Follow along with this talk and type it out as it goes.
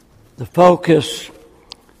The focus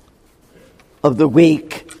of the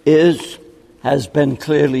week has been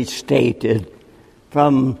clearly stated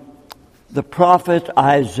from the prophet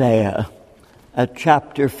Isaiah at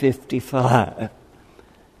chapter 55.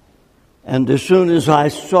 And as soon as I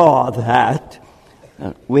saw that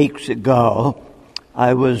weeks ago,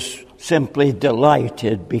 I was simply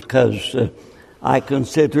delighted because I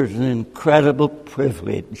consider it an incredible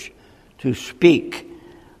privilege to speak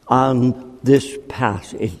on this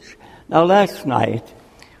passage. Now, last night,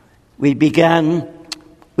 we began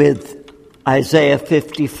with Isaiah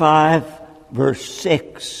 55, verse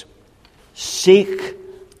 6. Seek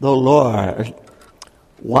the Lord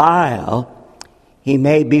while he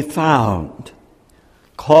may be found.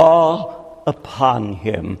 Call upon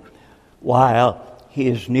him while he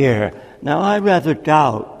is near. Now, I rather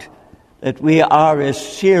doubt that we are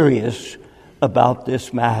as serious about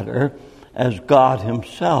this matter as God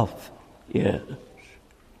himself is.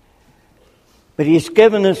 But he's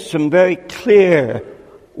given us some very clear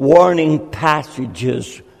warning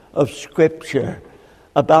passages of Scripture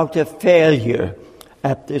about a failure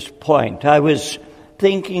at this point. I was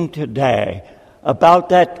thinking today about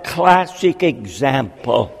that classic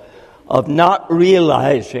example of not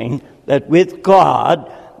realizing that with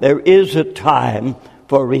God there is a time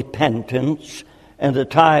for repentance and a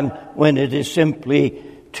time when it is simply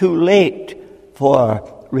too late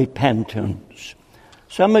for repentance.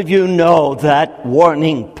 Some of you know that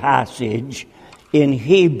warning passage in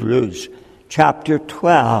Hebrews chapter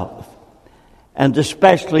 12, and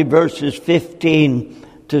especially verses 15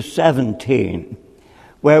 to 17,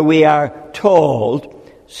 where we are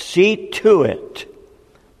told, see to it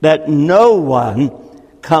that no one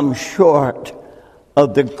comes short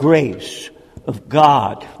of the grace of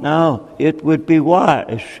God. Now, it would be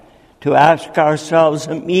wise to ask ourselves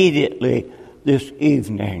immediately this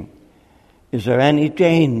evening, is there any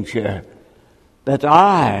danger that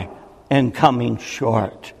I am coming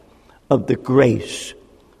short of the grace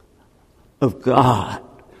of God?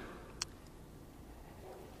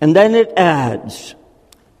 And then it adds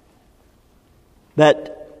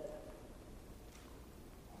that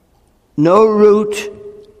no root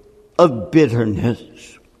of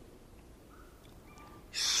bitterness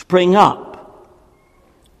spring up.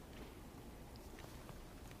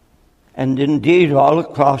 And indeed, all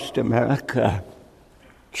across America,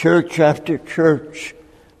 church after church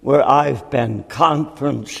where I've been,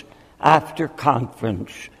 conference after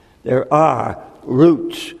conference, there are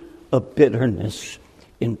roots of bitterness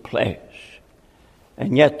in place.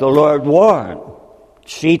 And yet the Lord warned,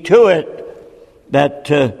 see to it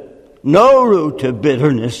that no root of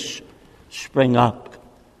bitterness spring up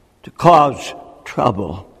to cause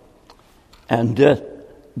trouble, and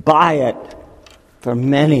by it for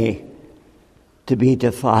many to be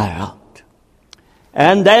defiled.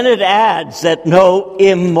 And then it adds that no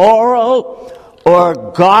immoral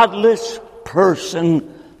or godless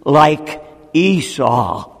person like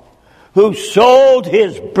Esau, who sold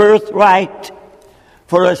his birthright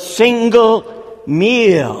for a single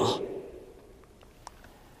meal.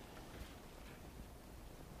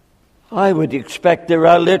 I would expect there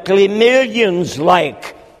are literally millions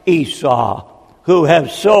like Esau who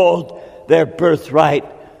have sold their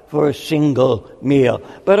birthright for a single meal.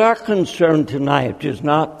 But our concern tonight is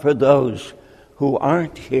not for those who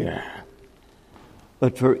aren't here,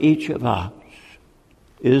 but for each of us.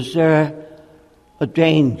 Is there a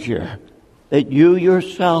danger that you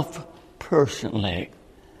yourself personally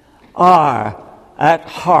are at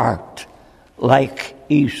heart like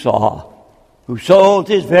Esau, who sold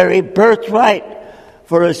his very birthright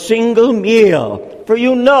for a single meal? For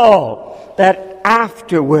you know that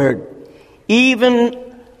afterward, even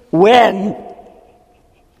when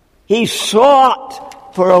he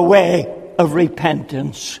sought for a way of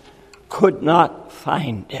repentance, could not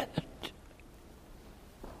find it.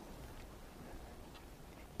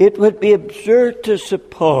 It would be absurd to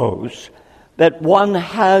suppose that one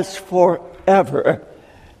has forever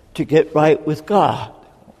to get right with God.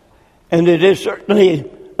 And it is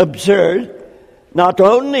certainly absurd, not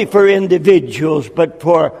only for individuals, but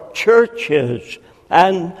for churches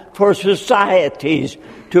and for societies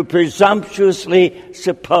to presumptuously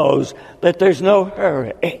suppose that there's no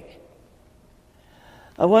hurry.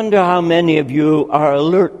 I wonder how many of you are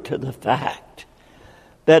alert to the fact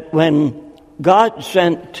that when God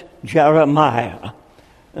sent Jeremiah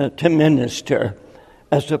to minister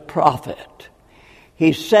as a prophet,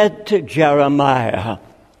 he said to Jeremiah,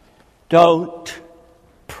 don't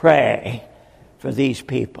pray for these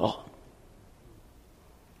people.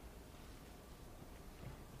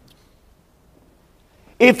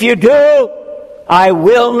 If you do, I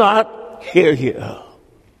will not hear you.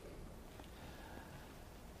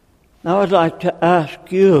 Now I'd like to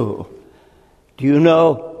ask you, do you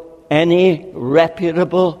know any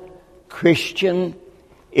reputable Christian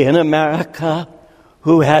in America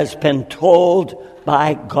who has been told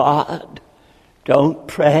by God, don't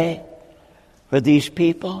pray for these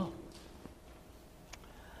people?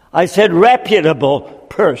 I said reputable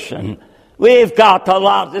person. We've got a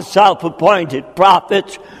lot of self-appointed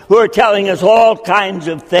prophets who are telling us all kinds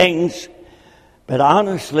of things. But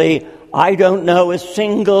honestly, I don't know a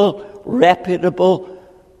single reputable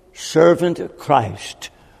servant of Christ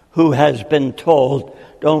who has been told,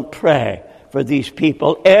 don't pray for these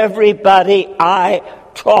people. Everybody I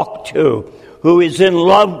talk to who is in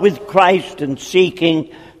love with Christ and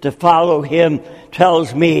seeking to follow him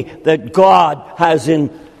tells me that God has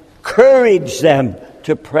encouraged them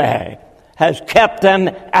to pray, has kept them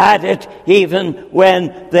at it even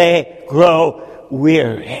when they grow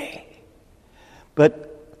weary. But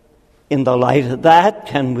in the light of that,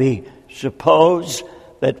 can we suppose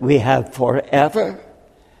that we have forever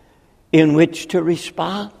in which to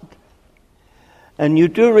respond? And you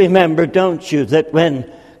do remember, don't you, that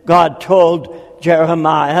when God told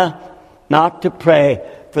Jeremiah not to pray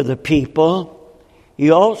for the people,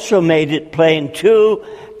 he also made it plain to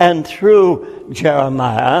and through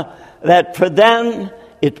Jeremiah that for them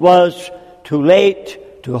it was too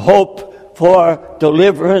late to hope for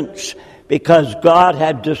deliverance because God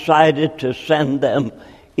had decided to send them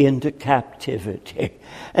into captivity.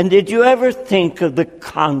 And did you ever think of the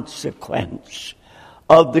consequence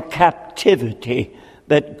of the captivity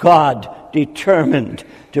that God determined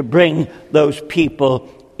to bring those people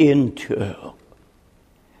into?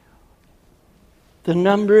 The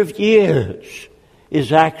number of years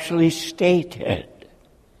is actually stated.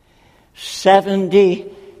 70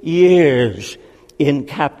 years in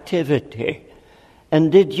captivity. And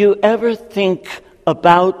did you ever think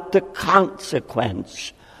about the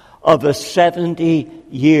consequence of a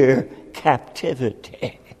 70-year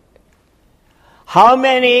captivity? How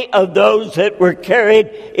many of those that were carried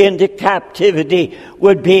into captivity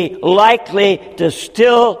would be likely to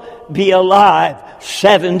still be alive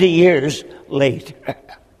 70 years later?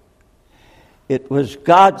 It was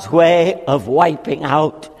God's way of wiping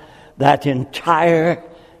out that entire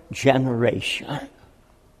generation.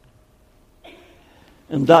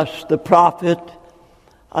 And thus the prophet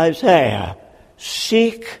Isaiah,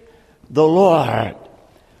 seek the Lord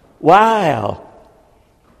while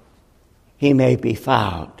he may be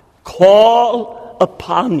found. Call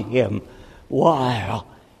upon him while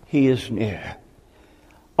he is near.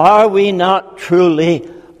 Are we not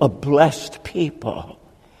truly a blessed people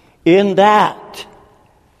in that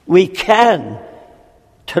we can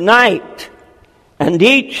tonight and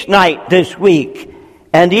each night this week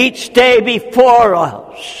and each day before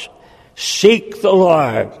us seek the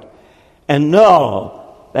Lord and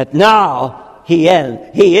know that now he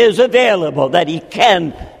is available, that he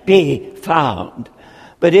can be found.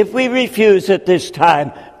 But if we refuse at this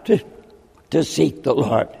time to seek the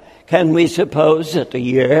Lord, can we suppose that a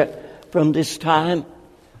year from this time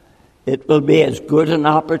it will be as good an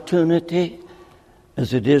opportunity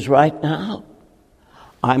as it is right now?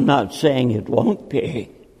 I'm not saying it won't be,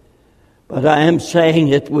 but I am saying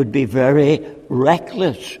it would be very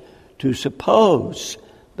reckless to suppose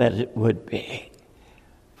that it would be.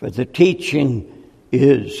 For the teaching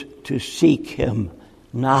is to seek him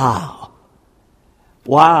now,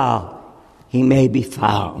 while he may be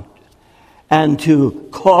found, and to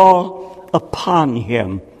call upon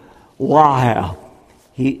him while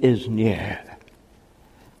he is near.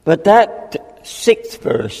 But that 6th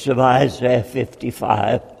verse of Isaiah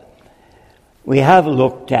 55 we have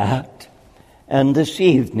looked at, and this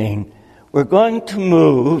evening we're going to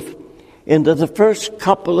move into the first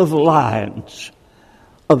couple of lines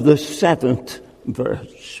of the 7th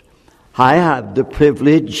verse. I have the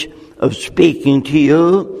privilege of speaking to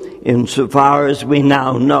you insofar as we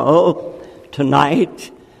now know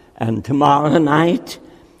tonight and tomorrow night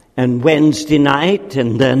and Wednesday night,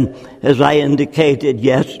 and then, as I indicated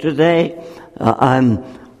yesterday, I'm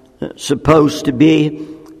supposed to be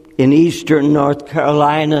in eastern North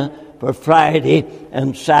Carolina for Friday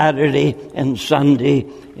and Saturday and Sunday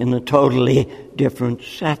in a totally different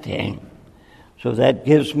setting. So that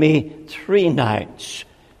gives me 3 nights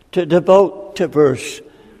to devote to verse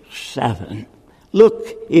 7. Look,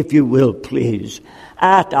 if you will, please,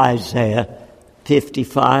 at Isaiah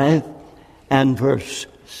 55 and verse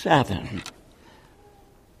 7.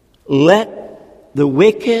 Let the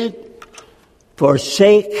wicked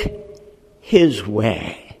forsake his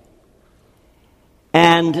way,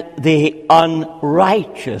 and the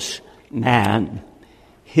unrighteous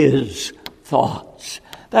his thoughts.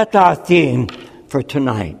 That's our theme for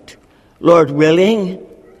tonight. Lord willing,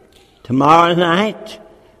 tomorrow night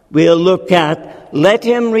we'll look at let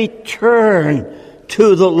him return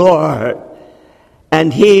to the Lord,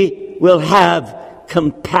 and he will have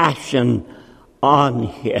compassion on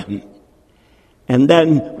him. And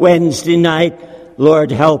then Wednesday night,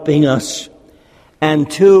 Lord helping us,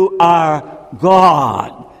 and to our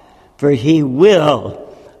God, for he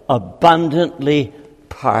will abundantly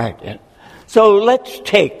pardon. So let's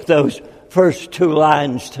take those first two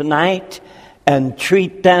lines tonight and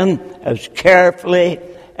treat them as carefully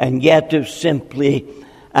and yet as simply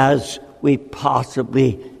as we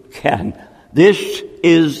possibly can. This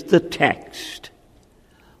is the text.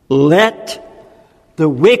 Let the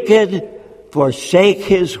wicked forsake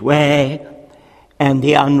his way, and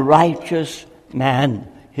the unrighteous man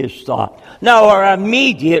his thought. Now, our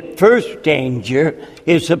immediate first danger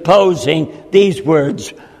is supposing these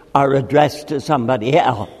words are addressed to somebody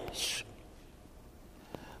else.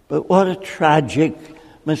 But what a tragic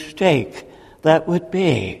mistake that would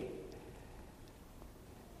be.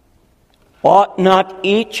 Ought not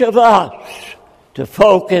each of us to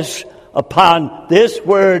focus upon this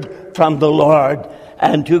word from the Lord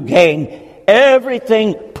and to gain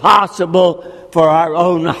everything possible for our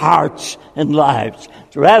own hearts and lives?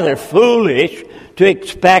 It's rather foolish to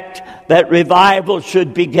expect that revival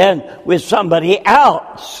should begin with somebody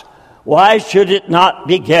else. Why should it not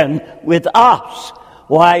begin with us?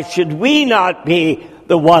 Why should we not be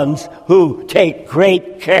the ones who take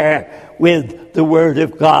great care with the Word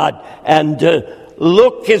of God and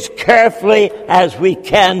look as carefully as we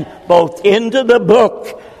can both into the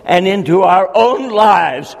book and into our own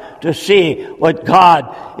lives to see what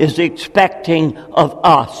God is expecting of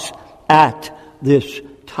us at this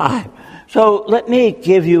time? So let me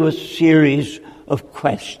give you a series of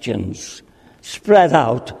questions spread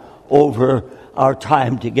out over our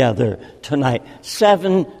time together tonight.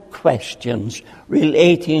 7 questions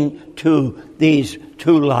relating to these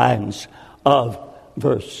 2 lines of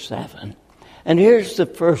verse 7. And here's the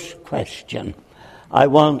first question I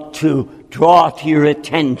want to draw to your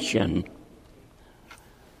attention.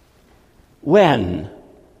 When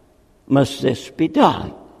must this be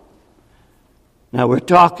done? Now we're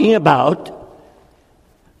talking about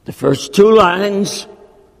the first 2 lines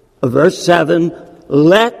of verse 7.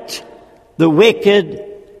 Let the wicked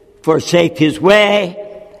forsake his way,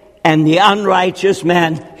 and the unrighteous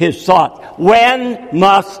man his thought. When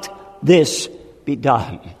must this be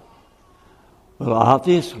done? Well,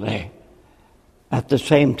 obviously, at the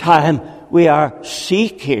same time, we are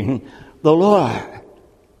seeking the Lord.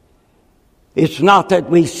 It's not that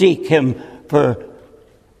we seek him for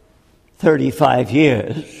 35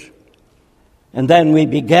 years, and then we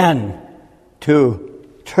begin to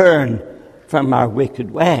turn from our wicked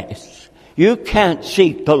ways. You can't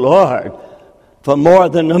seek the Lord for more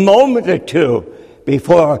than a moment or 2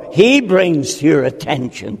 before he brings to your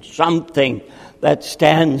attention something that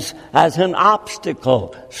stands as an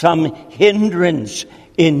obstacle, some hindrance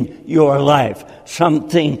in your life,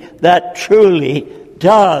 something that truly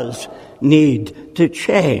does need to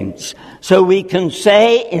change. So we can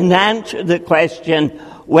say, in answer to the question,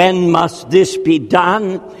 when must this be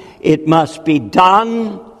done? It must be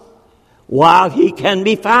done while he can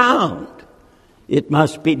be found. It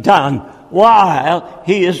must be done while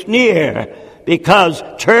he is near, because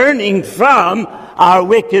turning from our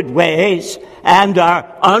wicked ways and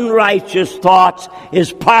our unrighteous thoughts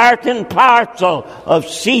is part and parcel of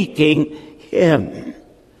seeking him.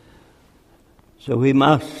 So we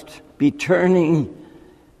must be turning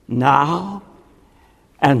now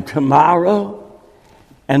and tomorrow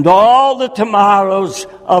and all the tomorrows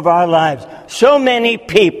of our lives. So many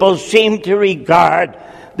people seem to regard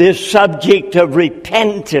this subject of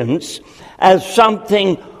repentance as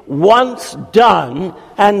something once done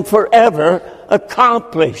and forever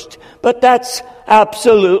accomplished. But that's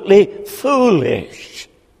absolutely foolish.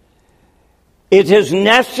 It is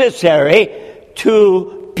necessary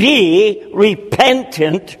to be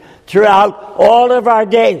repentant throughout all of our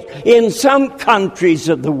days. In some countries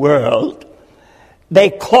of the world, they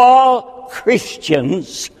call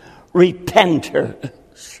Christians repenters.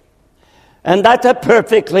 And that's a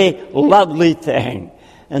perfectly lovely thing.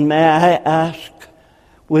 And may I ask,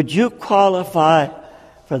 would you qualify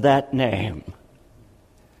for that name?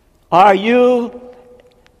 Are you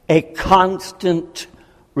a constant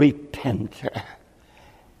repenter?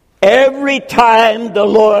 Every time the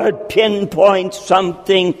Lord pinpoints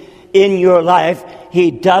something in your life he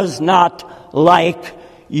does not like,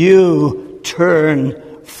 you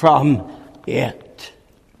turn from it.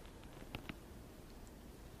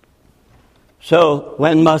 So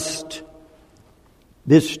when must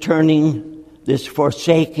this turning, this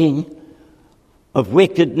forsaking of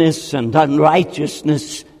wickedness and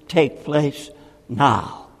unrighteousness take place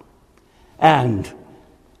now and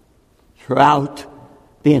throughout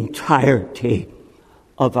the entirety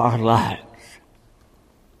of our lives.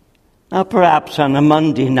 Now, perhaps on a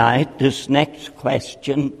Monday night, this next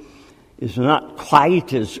question is not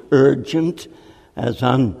quite as urgent as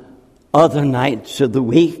on other nights of the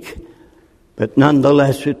week, but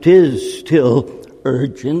nonetheless it is still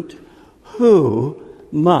urgent. Who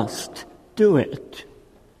must do it?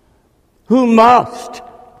 Who must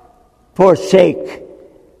forsake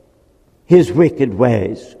his wicked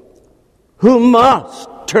ways? Who must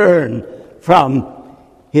turn from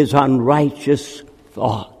his unrighteous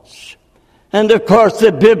thoughts? And of course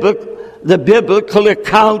the biblical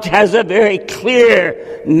account has a very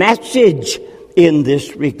clear message in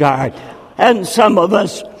this regard. And some of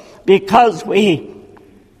us, because we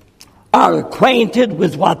are acquainted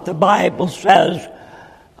with what the Bible says,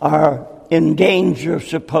 are in danger of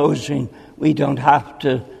supposing we don't have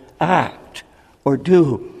to act or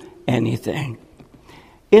do anything.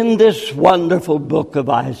 In this wonderful book of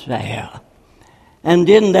Isaiah, and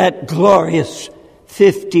in that glorious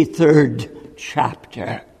 53rd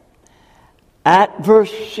chapter, at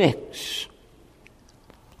verse 6,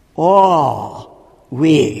 all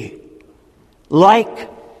we, like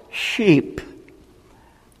sheep,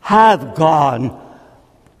 have gone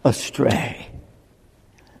astray.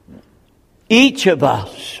 Each of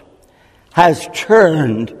us has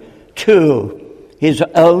turned to his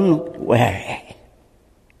own way.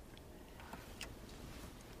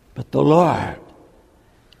 But the Lord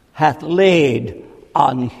hath laid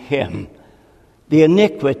on him the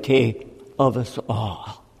iniquity of us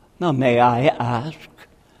all. Now, may I ask,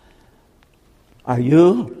 are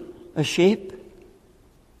you a sheep?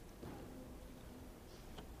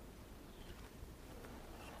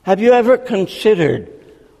 Have you ever considered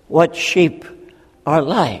what sheep are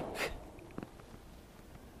like?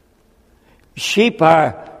 Sheep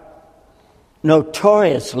are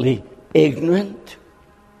notoriously ignorant,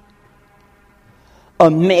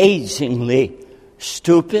 amazingly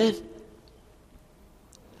stupid,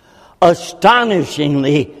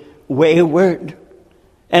 astonishingly wayward,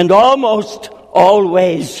 and almost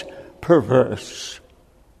always perverse.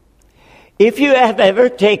 If you have ever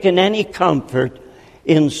taken any comfort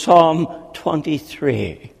in Psalm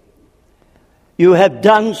 23, you have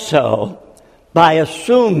done so by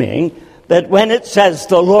assuming that when it says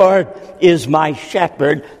the Lord is my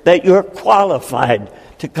shepherd, that you're qualified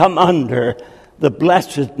to come under the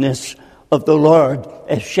blessedness of the Lord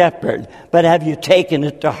as shepherd. But have you taken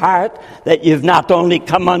it to heart that you've not only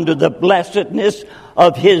come under the blessedness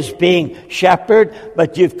of his being shepherd,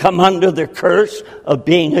 but you've come under the curse of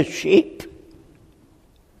being a sheep?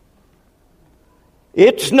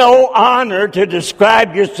 It's no honor to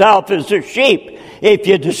describe yourself as a sheep. If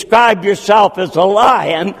you describe yourself as a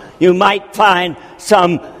lion, you might find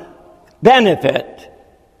some benefit.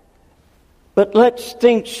 But let's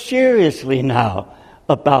think seriously now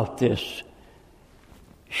about this.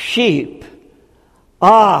 Sheep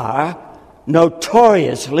are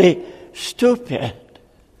notoriously stupid.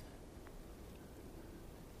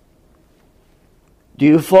 Do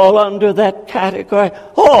you fall under that category?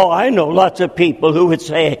 Oh, I know lots of people who would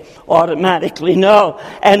say automatically no.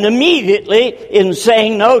 And immediately, in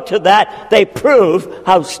saying no to that, they prove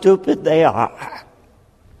how stupid they are.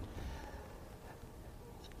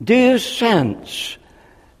 Do you sense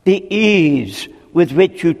the ease with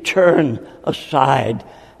which you turn aside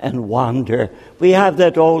and wander? We have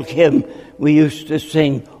that old hymn we used to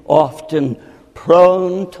sing often,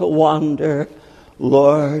 prone to wander,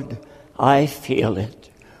 Lord, I feel it,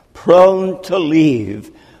 prone to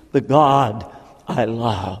leave the God I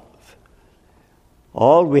love.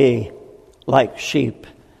 All we, like sheep,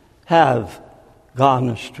 have gone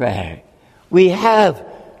astray. We have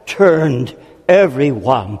turned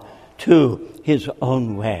everyone to his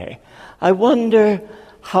own way. I wonder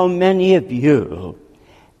how many of you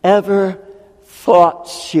ever thought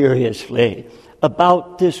seriously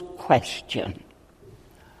about this question.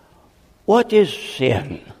 What is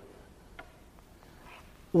sin?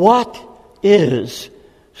 What is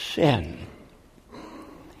sin?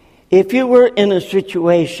 If you were in a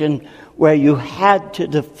situation where you had to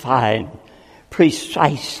define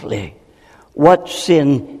precisely what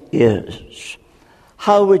sin is,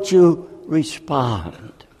 how would you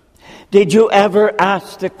respond? Did you ever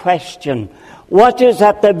ask the question, what is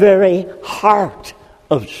at the very heart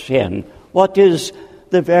of sin? What is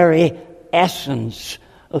the very essence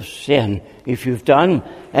of sin? If you've done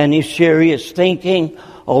any serious thinking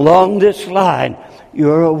along this line,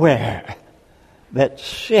 you're aware that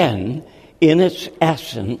sin, in its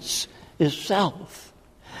essence, is self.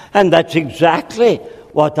 And that's exactly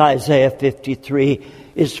what Isaiah 53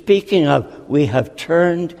 is speaking of. We have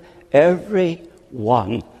turned every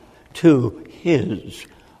one to his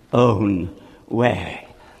own way.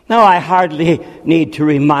 Now, I hardly need to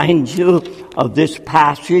remind you of this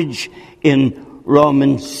passage in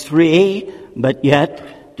Romans 3, but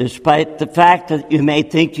yet, despite the fact that you may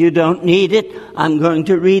think you don't need it, I'm going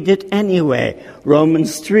to read it anyway.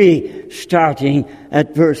 Romans 3, starting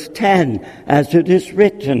at verse 10, as it is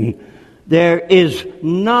written, "There is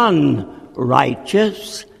none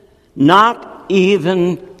righteous, not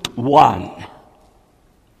even one.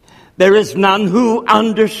 There is none who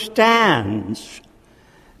understands.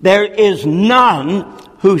 There is none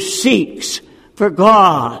who seeks for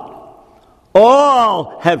God.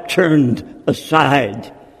 All have turned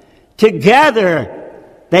aside. Together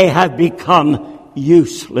they have become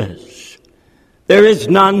useless. There is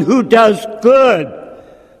none who does good.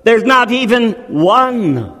 There's not even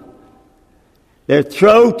one. Their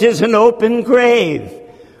throat is an open grave.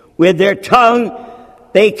 With their tongue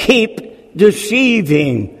they keep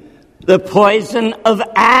deceiving. The poison of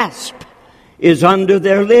asp is under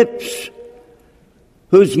their lips,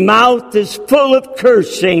 whose mouth is full of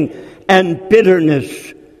cursing and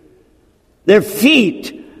bitterness. Their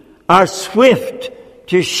feet are swift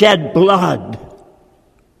to shed blood.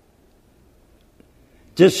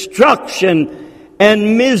 Destruction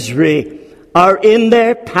and misery are in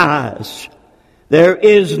their paths. There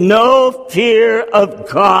is no fear of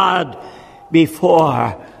God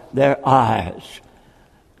before their eyes."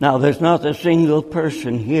 Now, there's not a single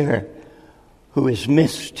person here who is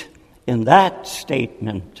missed in that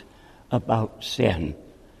statement about sin.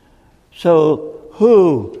 So,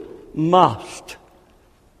 who must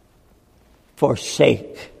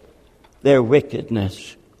forsake their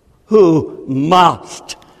wickedness? Who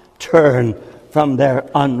must turn from their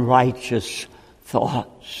unrighteous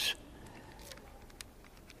thoughts?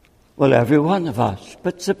 Well, every one of us.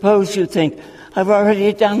 But suppose you think, I've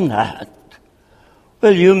already done that.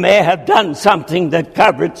 Well, you may have done something that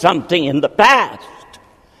covered something in the past.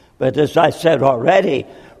 But as I said already,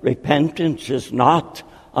 repentance is not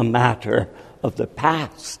a matter of the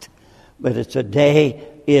past, but it's a day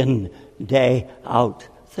in, day out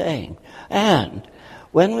thing. And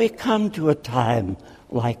when we come to a time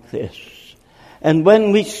like this, and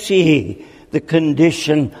when we see the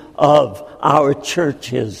condition of our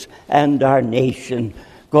churches and our nation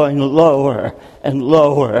going lower and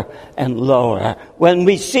lower and lower, when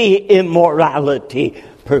we see immorality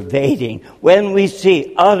pervading, when we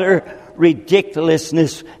see utter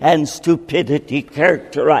ridiculousness and stupidity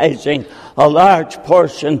characterizing a large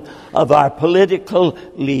portion of our political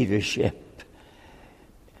leadership,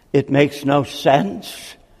 it makes no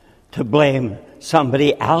sense to blame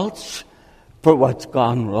somebody else for what's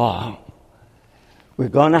gone wrong. We're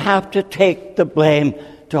going to have to take the blame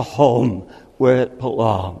to home where it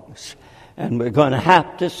belongs. And we're going to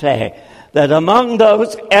have to say that among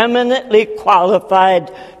those eminently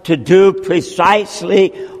qualified to do precisely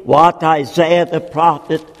what Isaiah the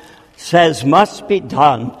prophet says must be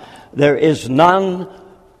done, there is none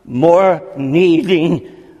more needing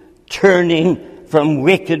turning from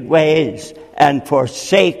wicked ways and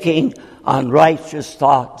forsaking unrighteous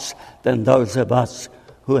thoughts than those of us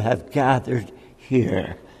who have gathered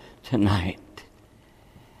here tonight.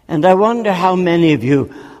 And I wonder how many of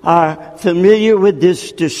you are familiar with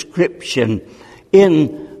this description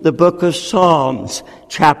in the book of Psalms,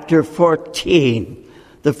 chapter 14,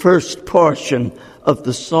 the first portion of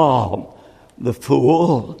the psalm. The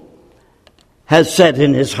fool has said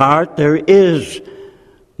in his heart, there is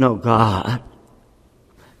no God.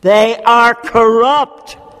 They are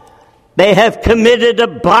corrupt. They have committed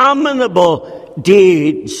abominable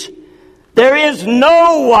deeds. There is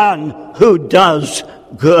no one who does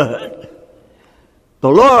good. The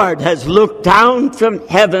Lord has looked down from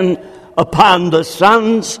heaven upon the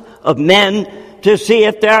sons of men to see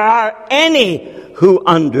if there are any who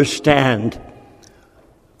understand,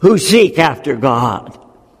 who seek after God.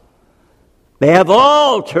 They have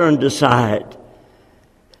all turned aside.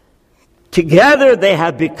 Together they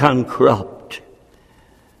have become corrupt.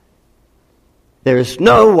 There is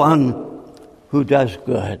no one who does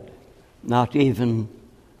good, not even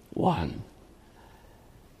one.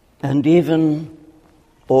 And even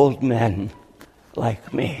old men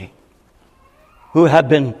like me, who have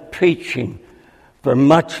been preaching for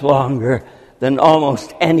much longer than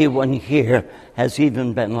almost anyone here has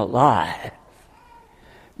even been alive.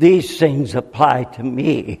 These things apply to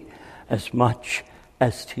me as much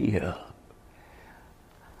as to you.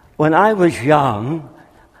 When I was young,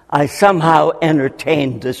 I somehow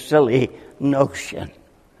entertained the silly notion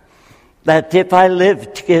that if I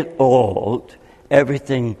lived to get old,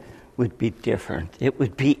 everything would be different. It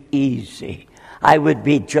would be easy. I would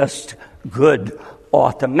be just good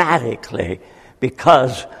automatically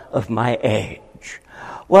because of my age.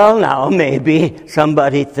 Well, now, maybe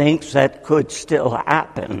somebody thinks that could still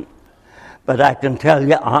happen. But I can tell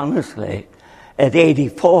you honestly, at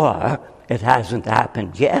 84, it hasn't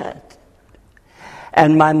happened yet.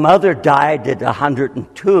 And my mother died at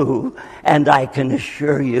 102, and I can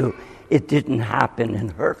assure you it didn't happen in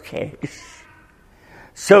her case.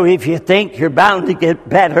 So if you think you're bound to get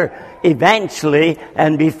better eventually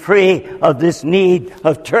and be free of this need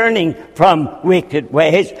of turning from wicked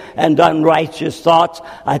ways and unrighteous thoughts,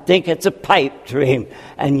 I think it's a pipe dream,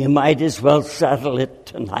 and you might as well settle it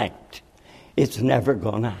tonight. It's never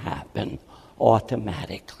going to happen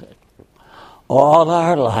automatically. All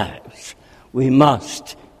our lives, we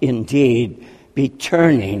must indeed be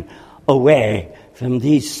turning away from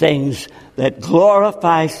these things that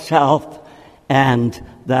glorify self and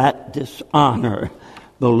that dishonor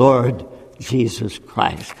the Lord Jesus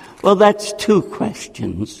Christ. Well, that's two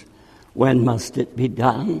questions. When must it be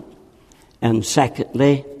done? And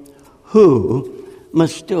secondly, who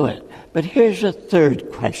must do it? But here's a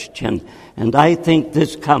third question, and I think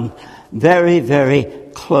this comes very, very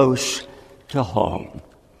close to home.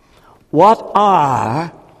 What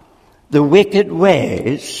are the wicked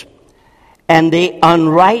ways and the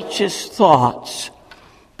unrighteous thoughts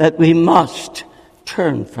that we must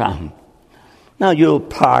turn from? Now, you'll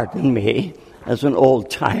pardon me as an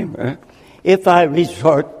old-timer if I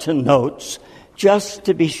resort to notes just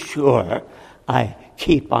to be sure I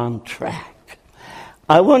keep on track.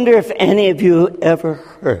 I wonder if any of you ever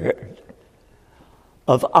heard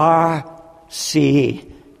of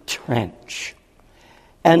R.C. Trench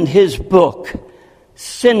and his book,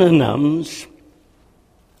 Synonyms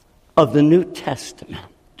of the New Testament.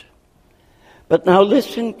 But now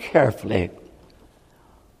listen carefully.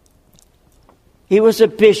 He was a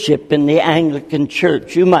bishop in the Anglican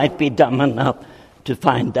Church. You might be dumb enough to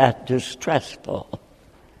find that distressful.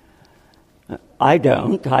 I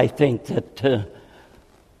don't. I think that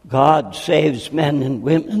God saves men and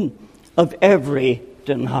women of every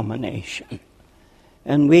denomination.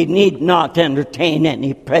 And we need not entertain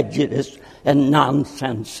any prejudice and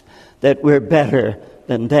nonsense that we're better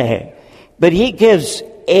than they. But he gives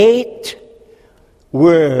 8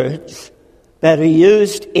 words that are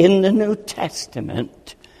used in the New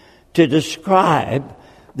Testament to describe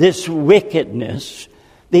this wickedness,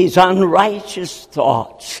 these unrighteous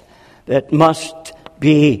thoughts that must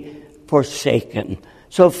be forsaken.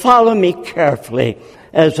 So follow me carefully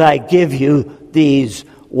as I give you these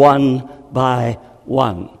one by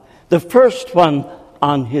one. The first one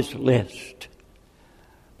on his list: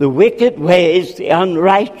 the wicked ways, the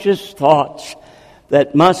unrighteous thoughts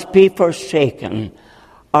that must be forsaken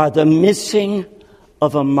are the missing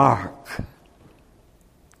of a mark,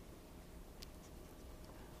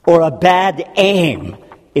 or a bad aim,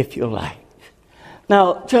 if you like.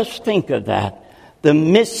 Now, just think of that. The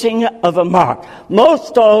missing of a mark.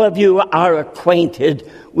 Most all of you are acquainted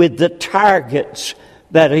with the targets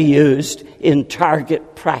that are used in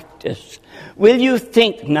target practice. Will you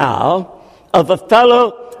think now of a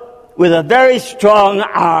fellow with a very strong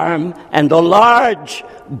arm and a large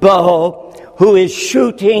bow who is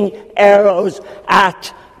shooting arrows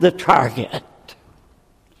at the target?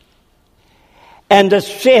 And the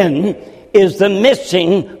sin is the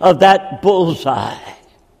missing of that bullseye.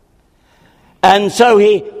 And so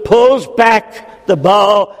he pulls back the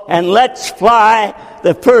bow and lets fly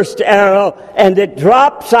the first arrow, and it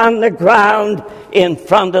drops on the ground in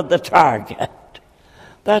front of the target.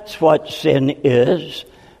 That's what sin is,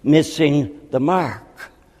 missing the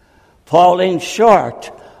mark, falling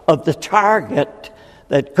short of the target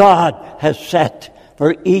that God has set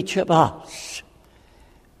for each of us.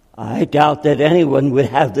 I doubt that anyone would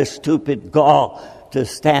have the stupid gall to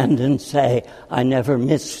stand and say, I never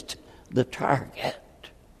missed the target.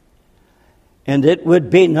 And it would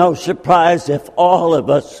be no surprise if all of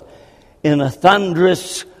us in a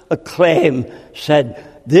thunderous acclaim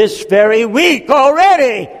said, this very week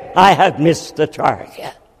already I have missed the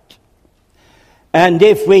target. And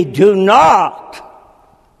if we do not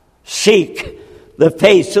seek the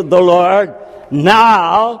face of the Lord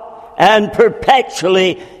now and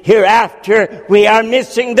perpetually hereafter, we are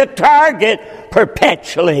missing the target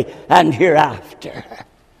perpetually and hereafter.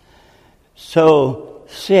 So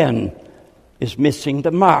sin is missing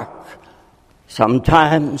the mark,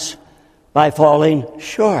 sometimes by falling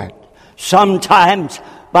short, sometimes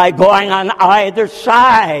by going on either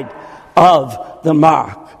side of the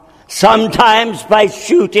mark, sometimes by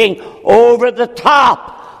shooting over the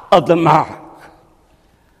top of the mark.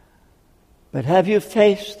 But have you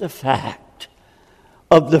faced the fact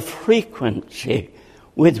of the frequency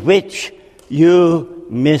with which you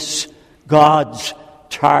miss God's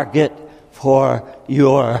target for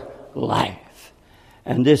your life?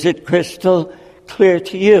 And is it crystal clear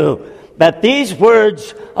to you that these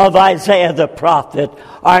words of Isaiah the prophet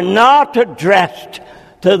are not addressed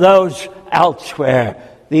to those elsewhere?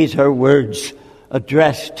 These are words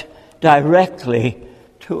addressed directly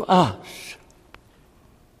to us.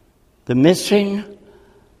 The missing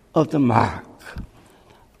of the mark.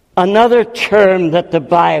 Another term that the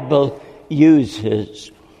Bible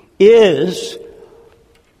uses is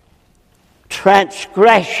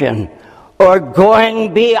transgression, or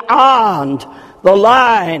going beyond the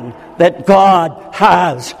line that God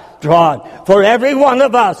has drawn. For every one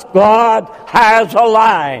of us, God has a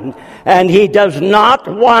line, and He does not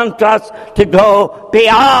want us to go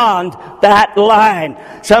beyond that line.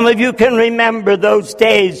 Some of you can remember those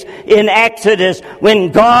days in Exodus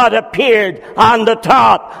when God appeared on the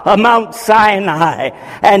top of Mount Sinai,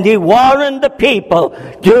 and He warned the people,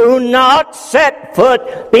 do not set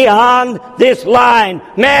foot beyond this line.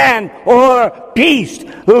 Man or beast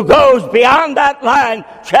who goes beyond that line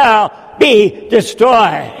shall be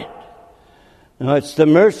destroyed. Now, it's the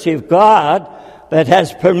mercy of God that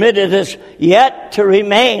has permitted us yet to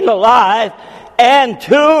remain alive and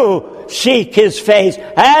to seek His face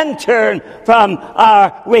and turn from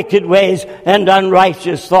our wicked ways and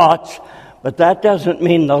unrighteous thoughts. But that doesn't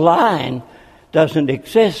mean the line doesn't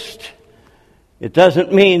exist. It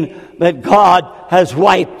doesn't mean that God has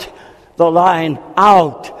wiped the line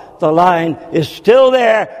out. The line is still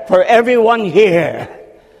there for everyone here.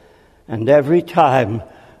 And every time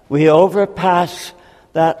we overpass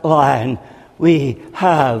that line, we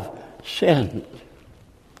have sinned.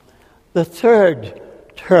 The third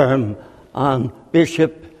term on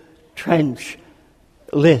Bishop Trench's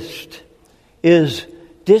list is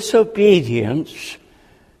disobedience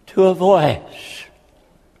to a voice.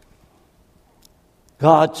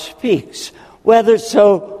 God speaks, whether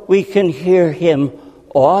so we can hear Him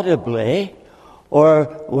audibly or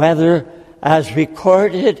whether as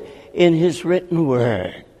recorded in His written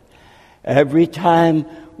word. Every time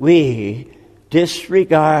we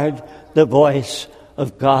disregard the voice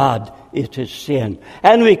of God, it is sin.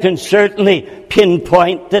 And we can certainly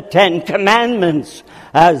pinpoint the 10 Commandments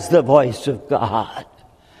as the voice of God.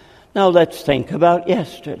 Now let's think about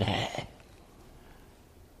yesterday.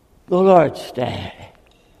 The Lord's Day.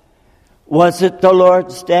 Was it the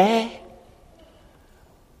Lord's Day?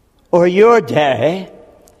 Or your day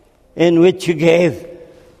in which you gave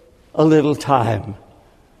a little time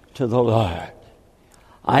to the Lord?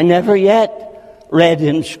 I never yet read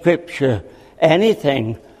in Scripture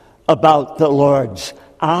anything about the Lord's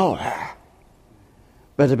hour,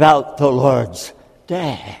 but about the Lord's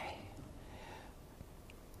day.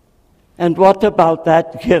 And what about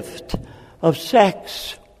that gift of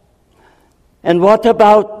sex? And what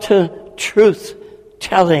about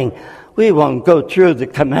truth-telling? We won't go through the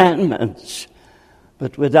commandments,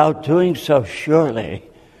 but without doing so, surely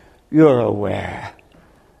you're aware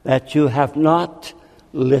that you have not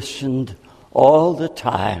listened all the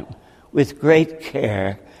time with great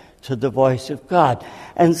care to the voice of God.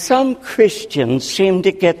 And some Christians seem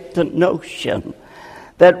to get the notion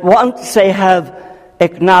that once they have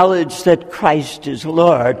acknowledged that Christ is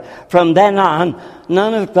Lord, from then on,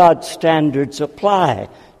 none of God's standards apply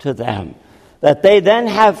to them. That they then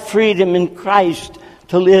have freedom in Christ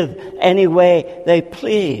to live any way they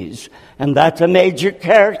please. And that's a major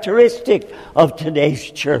characteristic of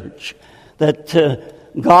today's church. That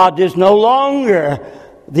God is no longer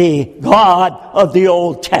the God of the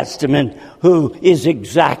Old Testament who is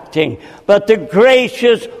exacting, but the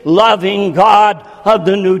gracious, loving God of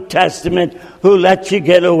the New Testament who lets you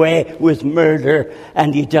get away with murder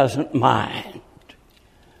and He doesn't mind.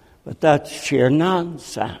 But that's sheer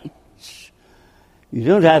nonsense. You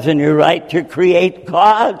don't have any right to create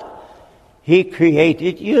God. He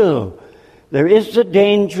created you. There is a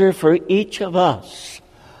danger for each of us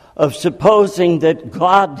of supposing that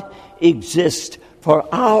God exists for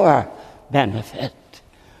our benefit,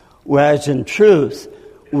 whereas in truth,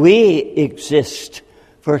 we exist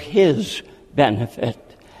for His benefit.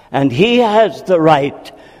 And He has the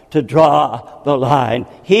right to draw the line.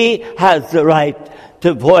 He has the right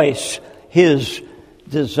to voice His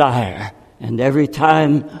desire. And every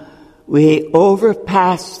time we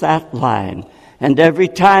overpass that line, and every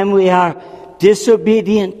time we are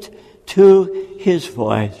disobedient to His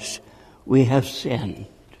voice, we have sinned.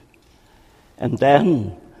 And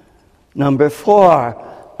then, number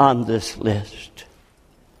 4 on this list,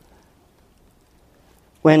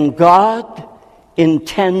 when God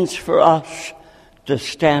intends for us to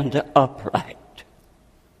stand upright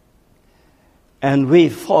and we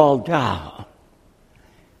fall down,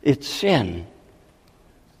 it's sin.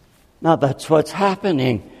 Now that's what's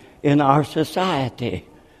happening in our society.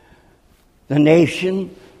 The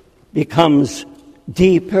nation becomes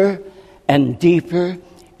deeper and deeper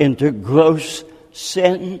into gross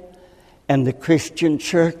sin, and the Christian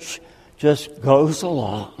church just goes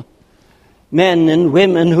along. Men and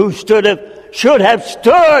women who should have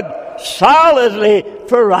stood solidly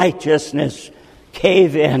for righteousness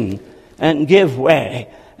cave in and give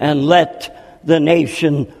way and let the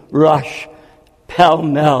nation rush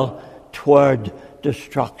pell-mell toward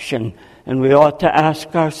destruction. And we ought to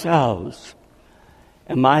ask ourselves,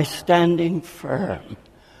 am I standing firm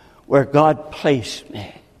where God placed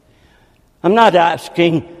me? I'm not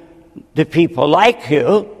asking, do people like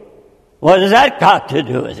you? What has that got to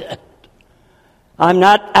do with it? I'm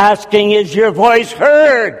not asking, is your voice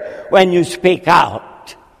heard when you speak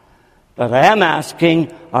out? But I am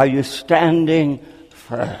asking, are you standing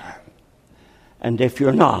firm? And if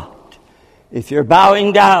you're not, if you're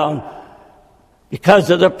bowing down because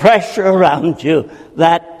of the pressure around you,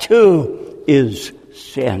 that too is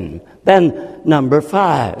sin. Then, number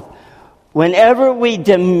 5, whenever we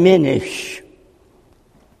diminish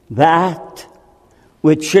that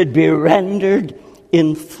which should be rendered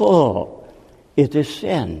in full, it is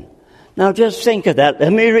sin. Now just think of that.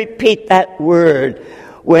 Let me repeat that word.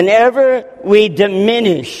 Whenever we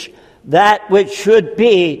diminish that which should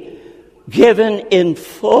be given in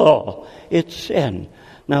full, it's sin.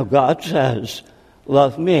 Now God says,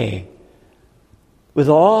 love me with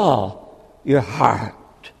all your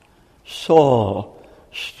heart, soul,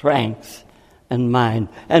 strength, and mind.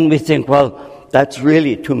 And we think, well, that's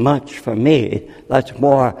really too much for me. That's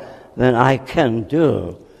more than I can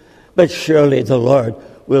do. But surely the Lord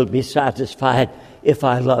will be satisfied if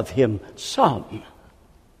I love him some.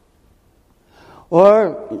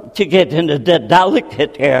 Or to get into the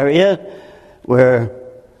delicate area where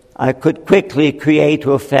I could quickly create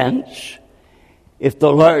offense, if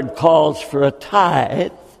the Lord calls for a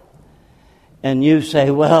tithe and you say,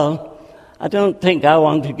 well, I don't think I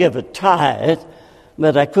want to give a tithe,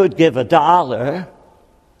 but I could give $1.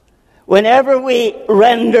 Whenever we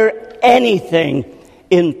render anything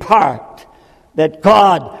in part that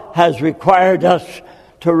God has required us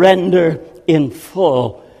to render in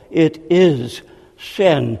full, it is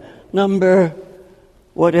sin. Number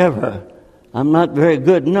whatever. I'm not very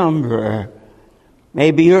good numberer.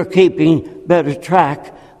 Maybe you're keeping better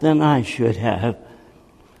track than I should have.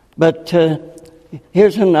 But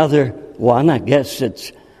here's another one. I guess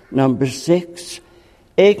it's number 6.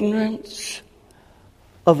 Ignorance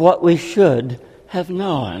of what we should have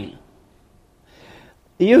known.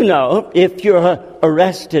 You know, if you're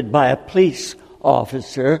arrested by a police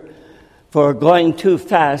officer for going too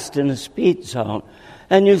fast in a speed zone,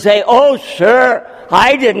 and you say, oh, sir,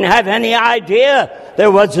 I didn't have any idea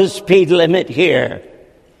there was a speed limit here.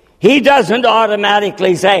 He doesn't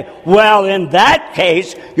automatically say, well, in that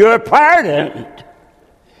case, you're pardoned.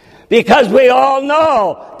 Because we all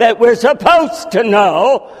know that we're supposed to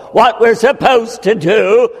know what we're supposed to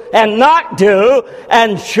do and not do.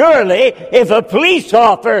 And surely, if a police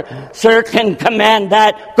officer can command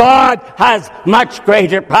that, God has much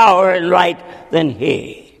greater power and right than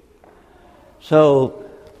he. So,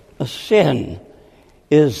 a sin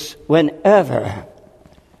is whenever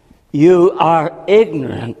you are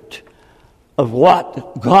ignorant of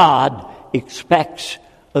what God expects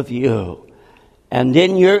of you. And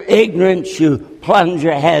in your ignorance, you plunge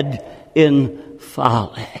ahead in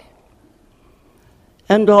folly.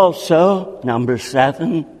 And also, number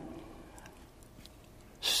 7,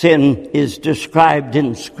 sin is described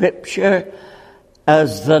in Scripture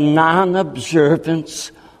as the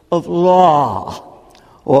non-observance of law,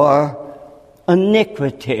 or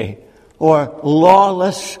iniquity, or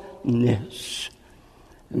lawlessness.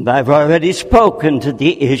 And I've already spoken to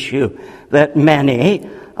the issue that many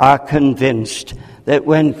are convinced that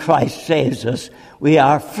when Christ saves us, we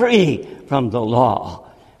are free from the law,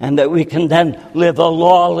 and that we can then live a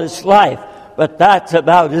lawless life. But that's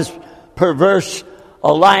about as perverse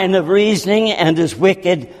a line of reasoning and as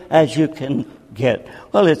wicked as you can get.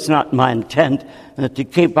 Well, it's not my intent to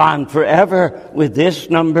keep on forever with this,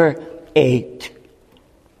 number 8.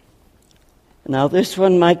 Now, this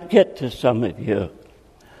one might get to some of you.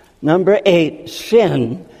 Number 8,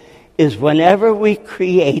 sin is whenever we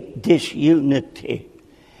create disunity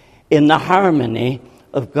in the harmony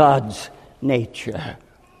of God's nature.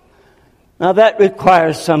 Now that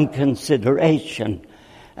requires some consideration,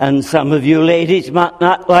 and some of you ladies might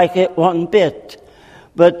not like it one bit,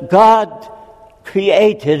 But God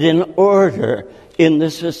created an order in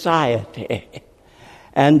the society.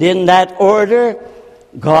 And in that order,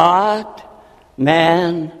 God,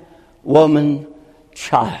 man, woman,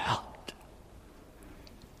 child.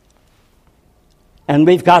 And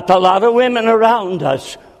we've got a lot of women around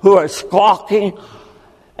us who are squawking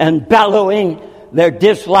and bellowing their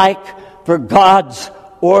dislike for God's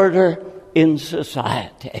order in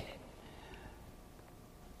society.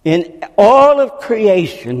 In all of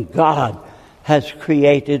creation, God has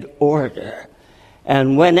created order.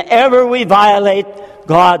 And whenever we violate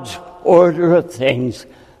God's order of things,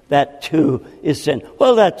 that too is sin.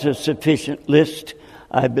 Well, that's a sufficient list,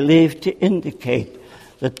 I believe, to indicate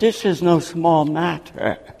that this is no small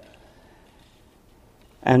matter.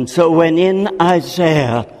 And so when in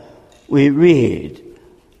Isaiah we read,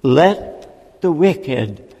 "Let the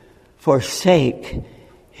wicked forsake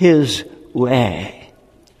his way,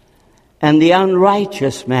 and the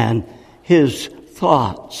unrighteous man his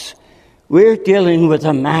thoughts," we're dealing with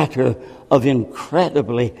a matter of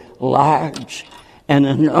incredibly large and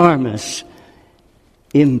enormous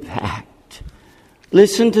impact.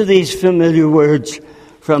 Listen to these familiar words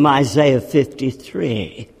from Isaiah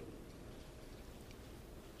 53.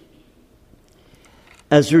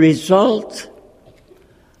 As a result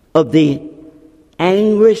of the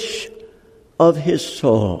anguish of his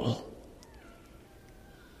soul,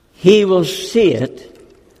 he will see it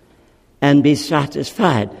and be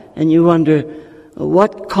satisfied. And you wonder,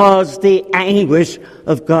 what caused the anguish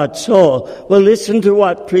of God's soul? Well, listen to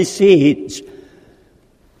what precedes.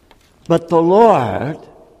 But the Lord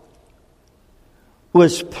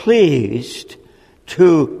was pleased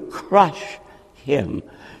to crush him.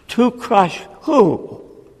 To crush who?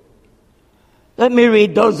 Let me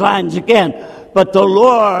read those lines again. But the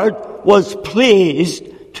Lord was pleased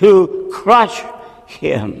to crush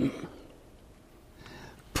him,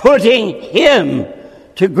 putting him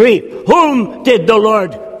to grief. Whom did the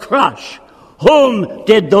Lord crush? Whom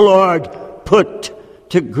did the Lord put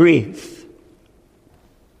to grief?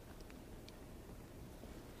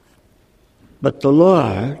 But the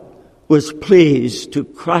Lord was pleased to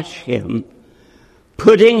crush him,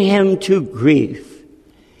 putting him to grief,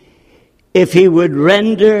 if he would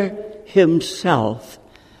render himself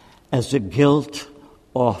as a guilt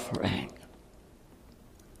offering.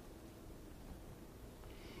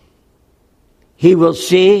 He will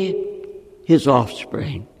see his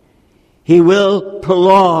offspring. He will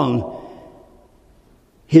prolong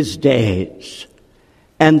his days,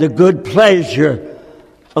 and the good pleasure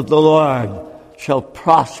of the Lord shall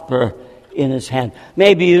prosper in his hand.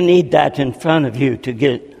 Maybe you need that in front of you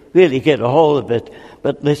to really get a hold of it.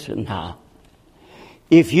 But listen now.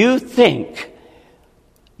 If you think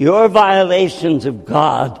your violations of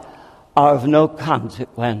God are of no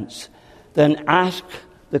consequence, then ask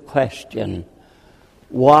the question,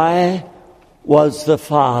 why was the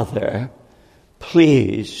Father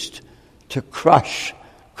pleased to crush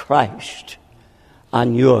Christ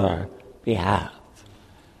on your behalf?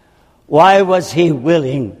 Why was he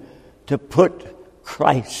willing to put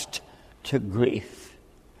Christ to grief?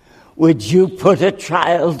 Would you put a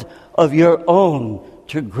child of your own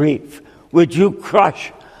to grief? Would you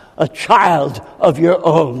crush a child of your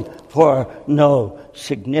own for no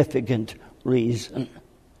significant reason?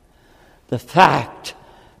 The fact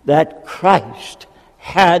that Christ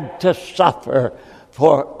had to suffer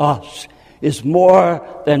for us is more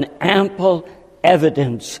than ample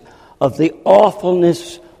evidence of the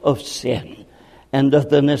awfulness of sin and of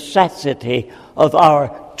the necessity of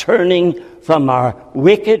our turning from our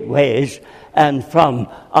wicked ways and from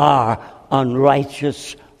our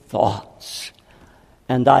unrighteous thoughts.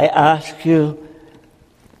 And I ask you,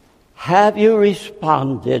 have you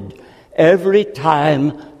responded every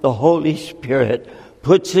time the Holy Spirit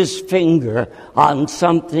puts his finger on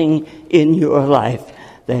something in your life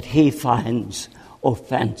that he finds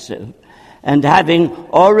offensive? And having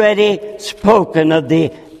already spoken of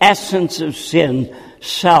the essence of sin,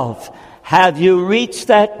 self, have you reached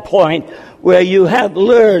that point where you have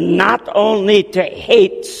learned not only to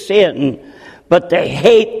hate sin, but to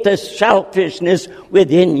hate the selfishness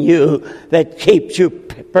within you that keeps you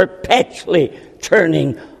perpetually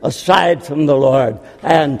turning aside from the Lord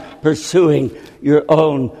and pursuing your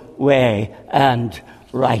own way and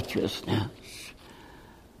righteousness?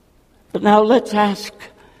 But now let's ask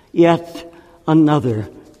yet another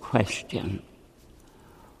question.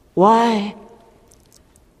 Why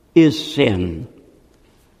is sin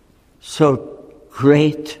so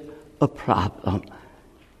great a problem?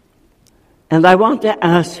 And I want to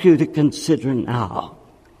ask you to consider now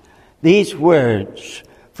these words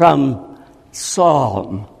from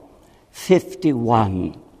Psalm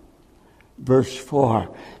 51, verse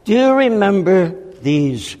 4. Do you remember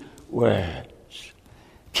these words?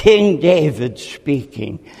 King David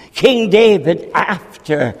speaking. King David,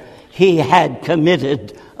 after he had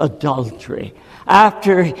committed adultery,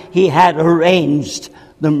 after he had arranged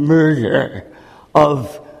the murder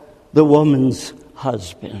of the woman's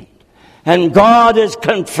husband. And God has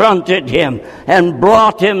confronted him and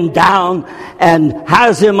brought him down and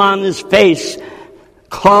has him on his face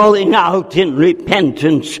calling out in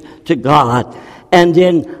repentance to God. And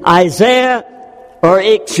in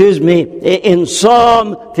in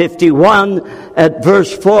Psalm 51 at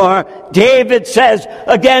verse 4, David says,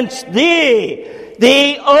 against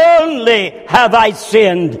thee only have I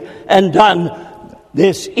sinned and done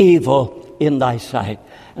this evil in thy sight.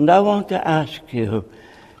 And I want to ask you,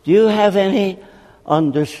 do you have any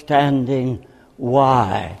understanding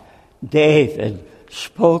why David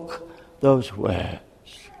spoke those words?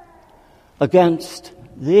 Against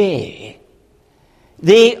thee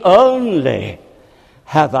only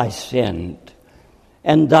have I sinned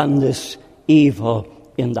and done this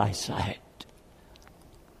evil in thy sight.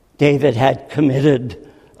 David had committed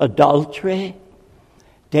adultery.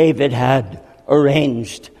 David had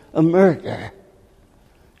arranged a murder.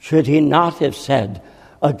 Should he not have said,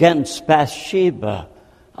 against Bathsheba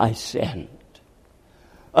I sinned?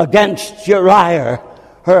 Against Uriah,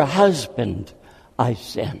 her husband, I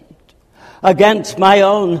sinned. Against my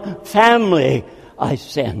own family, I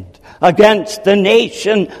sinned. Against the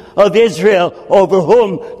nation of Israel, over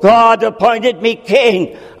whom God appointed me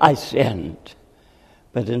king, I sinned.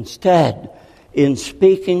 But instead, in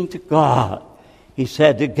speaking to God, he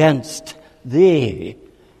said, against thee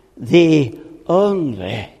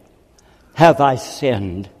only have I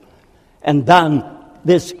sinned and done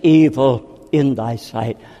this evil in thy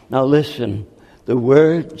sight. Now listen, the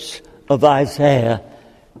words of Isaiah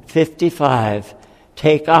 55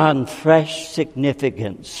 take on fresh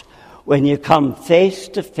significance when you come face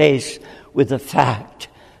to face with the fact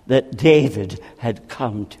that David had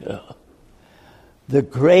come to. The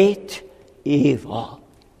great evil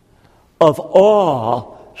of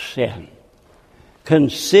all sin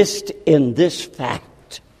consists in this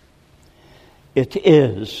fact: it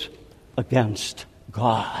is against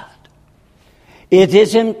God. It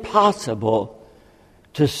is impossible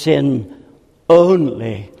to sin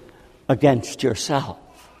only against yourself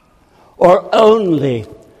or only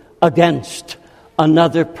against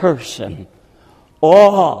another person.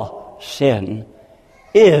 All sin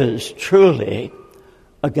is truly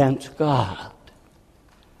against God.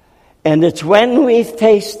 And it's when we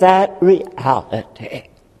face that reality,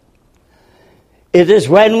 it is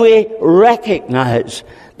when we recognize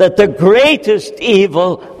that the greatest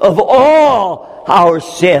evil of all our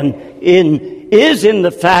sin is in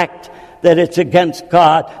the fact that it's against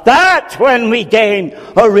God. That's when we gain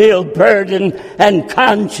a real burden and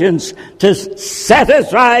conscience to set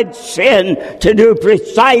aside sin, to do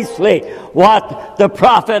precisely what the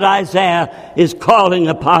prophet Isaiah is calling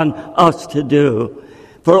upon us to do.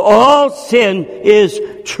 For all sin is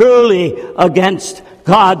truly against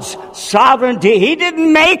God's sovereignty. He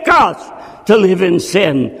didn't make us to live in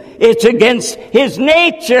sin. It's against his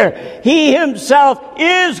nature. He himself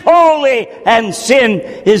is holy, and sin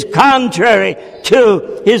is contrary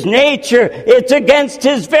to his nature. It's against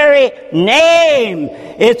his very name.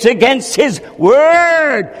 It's against his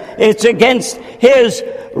word. It's against his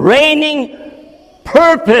reigning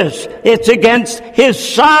purpose. It's against his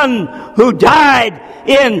Son who died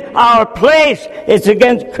in our place. It's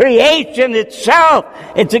against creation itself.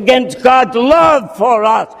 It's against God's love for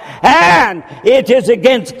us. And it is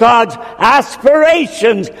against God's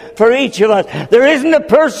aspirations for each of us. There isn't a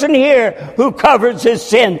person here who covers his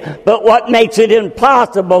sin, but what makes it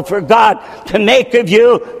impossible for God to make of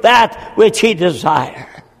you that which he desires.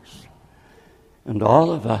 And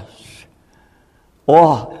all of us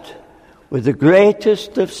ought, with the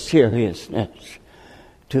greatest of seriousness,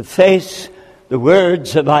 to face the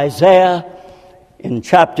words of Isaiah in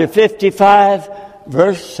chapter 55,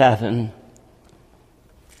 verse 7.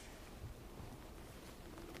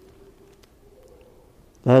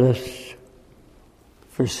 Let us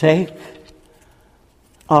forsake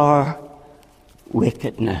our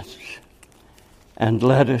wickedness, and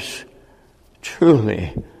let us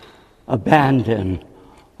truly abandon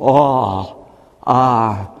all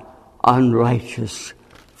our unrighteous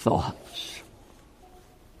thoughts.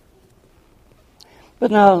 But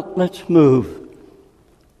now let's move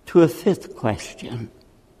to a fifth question.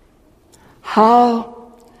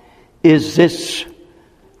 How is this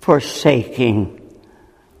forsaking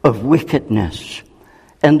of wickedness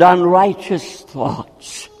and unrighteous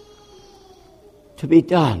thoughts to be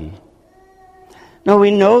done? Now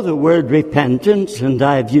we know the word repentance, and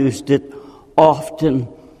I've used it often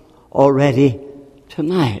already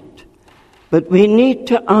tonight. But we need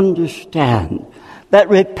to understand that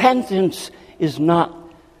repentance is not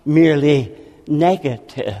merely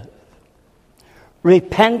negative.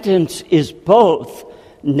 Repentance is both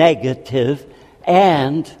negative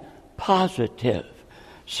and positive.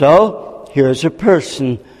 So, here's a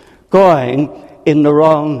person going in the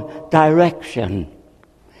wrong direction.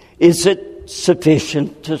 Is it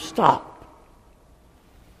sufficient to stop?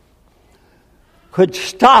 Could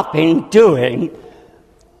stopping doing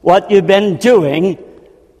what you've been doing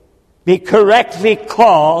be correctly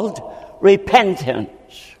called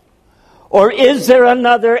repentance? Or is there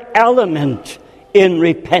another element in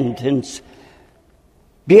repentance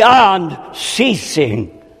beyond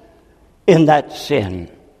ceasing in that sin?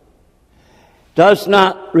 Does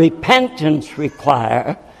not repentance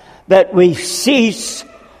require that we cease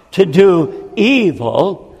to do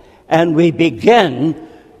evil and we begin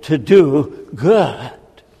to do good?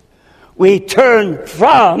 We turn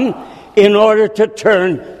from in order to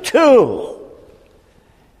turn to.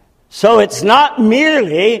 So it's not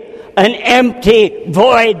merely an empty,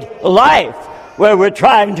 void life where we're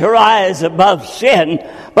trying to rise above sin,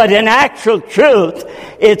 but in actual truth,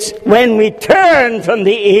 it's when we turn from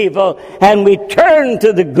the evil and we turn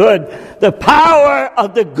to the good, the power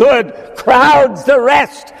of the good crowds the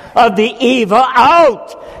rest of the evil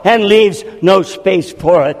out and leaves no space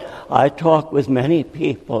for it. I talk with many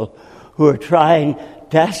people who are trying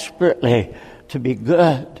desperately to be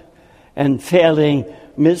good and failing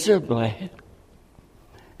miserably.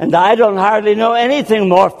 And I don't hardly know anything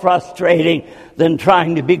more frustrating than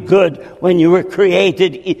trying to be good when you were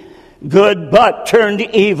created good but turned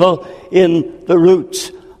evil in the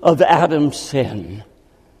roots of Adam's sin.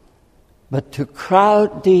 But to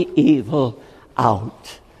crowd the evil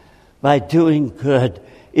out by doing good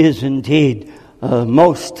is indeed a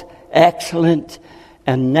most excellent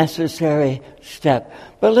and necessary step.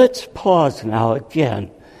 But let's pause now again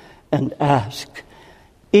and ask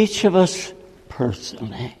each of us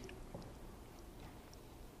personally,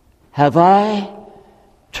 have I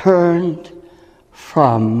turned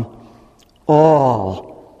from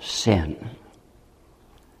all sin?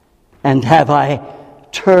 And have I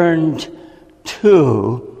turned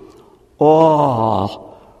to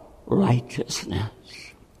all righteousness?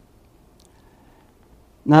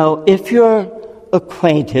 Now, if you're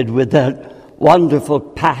acquainted with that wonderful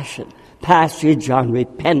passage on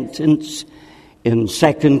repentance in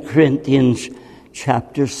 2 Corinthians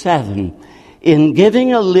chapter 7, in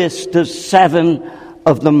giving a list of 7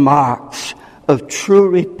 of the marks of true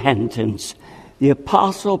repentance, the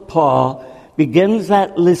Apostle Paul begins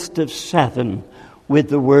that list of 7 with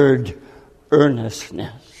the word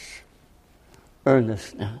earnestness.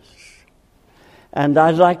 Earnestness. And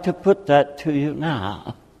I'd like to put that to you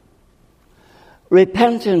now.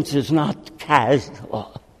 Repentance is not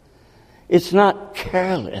casual. It's not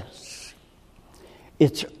careless.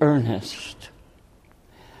 It's earnest.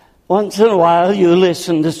 Once in a while you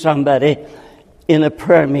listen to somebody in a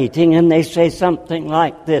prayer meeting and they say something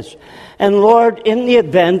like this, and Lord, in the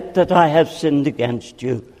event that I have sinned against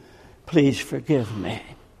you, please forgive me.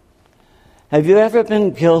 Have you ever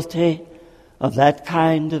been guilty of that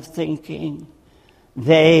kind of thinking?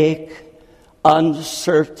 Vague,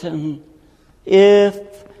 uncertain, if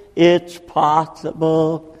it's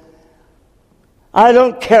possible. I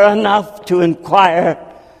don't care enough to inquire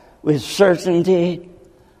with certainty.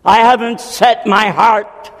 I haven't set my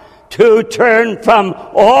heart to turn from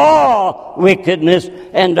all wickedness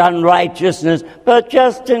and unrighteousness, but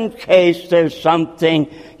just in case there's something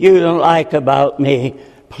you don't like about me,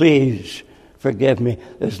 please forgive me.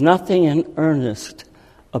 There's nothing in earnest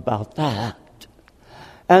about that.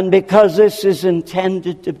 And because this is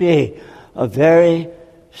intended to be a very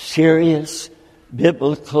serious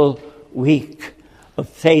biblical week of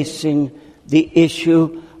facing the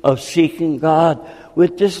issue of seeking God,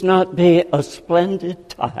 would this not be a splendid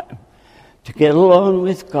time to get alone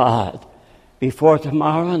with God before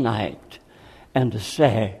tomorrow night and to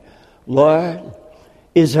say, Lord,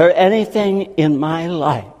 is there anything in my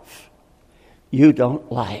life you don't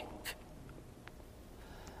like?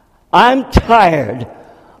 I'm tired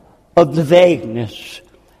of the vagueness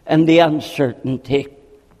and the uncertainty.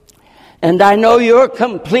 And I know you're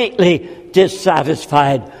completely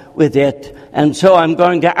dissatisfied with it. And so I'm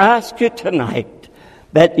going to ask you tonight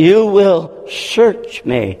that you will search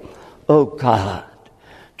me, O God.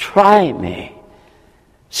 Try me.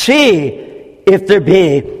 See if there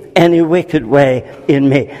be any wicked way in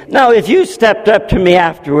me. Now, if you stepped up to me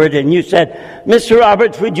afterward and you said, Mr.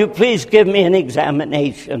 Roberts, would you please give me an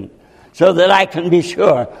examination? so that I can be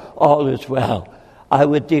sure all is well, I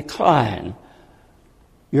would decline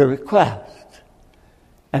your request.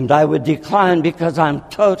 And I would decline because I'm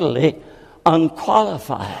totally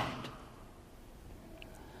unqualified.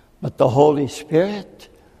 But the Holy Spirit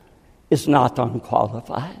is not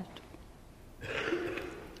unqualified.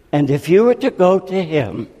 And if you were to go to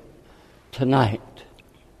him tonight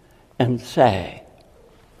and say,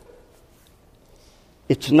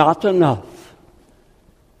 it's not enough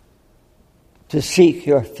to seek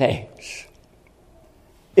your face.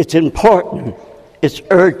 It's important, it's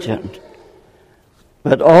urgent,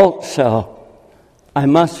 but also I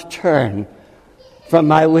must turn from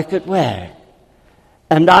my wicked way.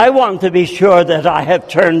 And I want to be sure that I have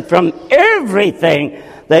turned from everything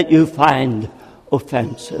that you find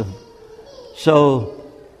offensive.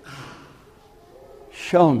 So,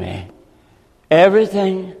 show me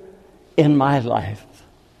everything in my life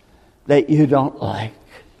that you don't like.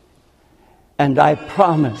 And I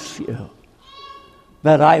promise you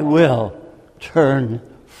that I will turn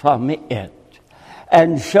from it.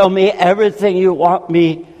 And show me everything you want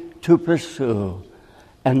me to pursue.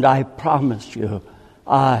 And I promise you,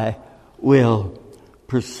 I will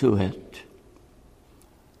pursue it.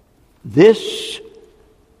 This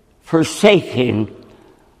forsaking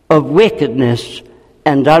of wickedness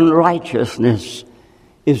and unrighteousness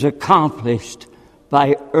is accomplished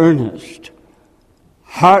by earnest,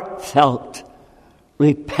 heartfelt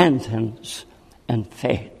repentance and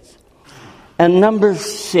faith. And number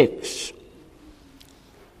 6,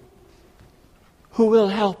 who will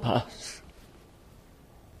help us?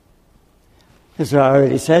 As I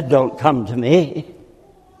already said, don't come to me.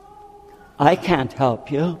 I can't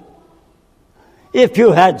help you. If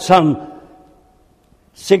you had some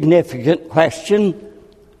significant question,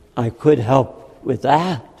 I could help with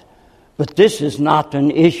that. But this is not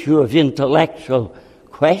an issue of intellectual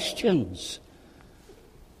questions.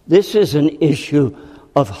 This is an issue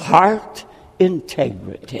of heart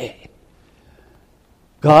integrity.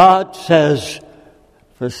 God says,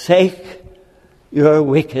 forsake your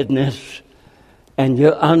wickedness and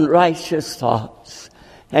your unrighteous thoughts.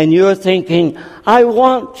 And you're thinking, I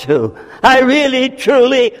want to. I really,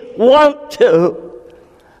 truly want to.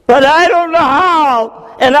 But I don't know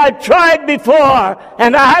how. And I've tried before.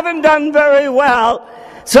 And I haven't done very well.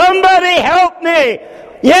 Somebody help me.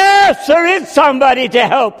 Yes, there is somebody to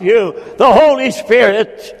help you. The Holy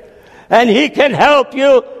Spirit. And He can help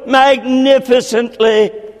you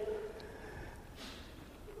magnificently.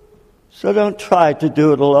 So don't try to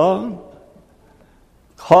do it alone.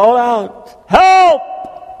 Call out, help!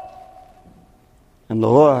 And the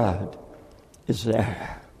Lord is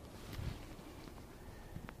there.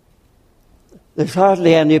 There's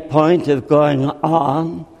hardly any point of going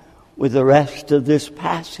on with the rest of this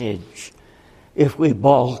passage if we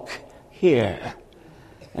balk here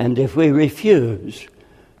and if we refuse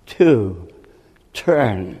to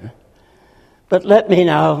turn. But let me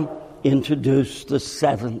now introduce the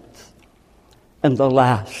 7th and the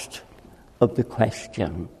last of the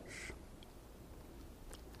questions.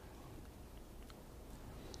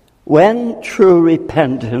 When true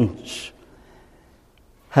repentance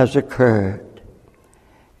has occurred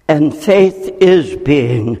and faith is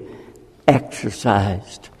being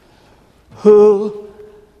exercised, who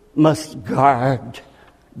must guard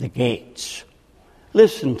the gates?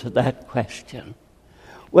 Listen to that question.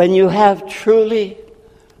 When you have truly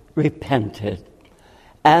repented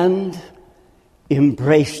and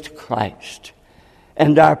embraced Christ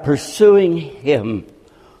and are pursuing Him,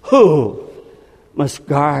 who must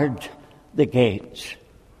guard the gates?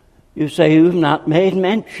 You say you've not made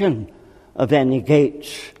mention of any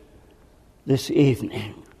gates this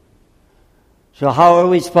evening. So how are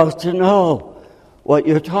we supposed to know what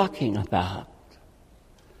you're talking about?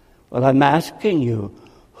 Well, I'm asking you,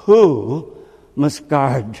 who must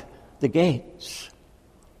guard the gates?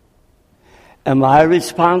 Am I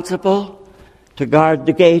responsible to guard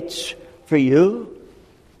the gates for you?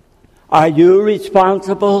 Are you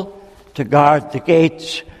responsible to guard the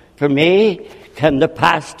gates for me? Can the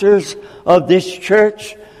pastors of this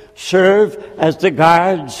church serve as the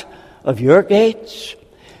guards of your gates?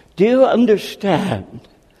 Do you understand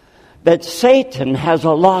that Satan has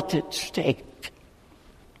a lot at stake?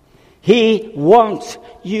 He wants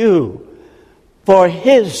you for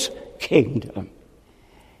his kingdom.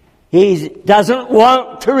 He doesn't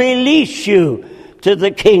want to release you to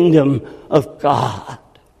the kingdom of God.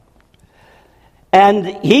 And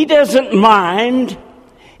he doesn't mind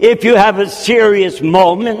if you have a serious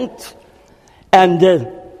moment and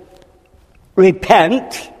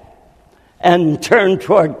repent and turn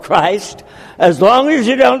toward Christ, as long as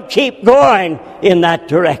you don't keep going in that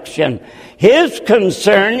direction. His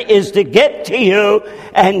concern is to get to you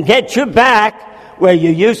and get you back where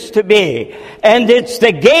you used to be. And it's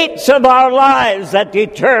the gates of our lives that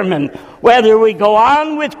determine whether we go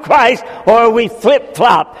on with Christ or we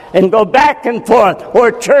flip-flop and go back and forth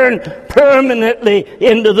or turn permanently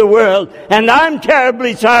into the world. And I'm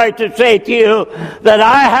terribly sorry to say to you that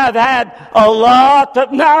I have had a lot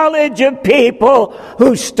of knowledge of people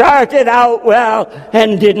who started out well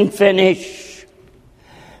and didn't finish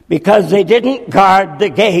because they didn't guard the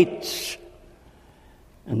gates.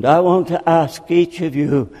 And I want to ask each of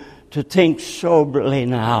you to think soberly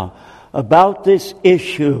now about this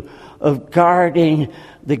issue of guarding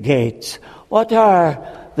the gates. What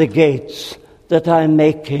are the gates that I'm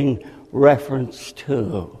making reference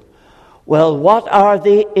to? Well, what are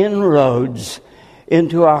the inroads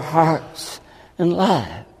into our hearts and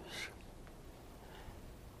lives?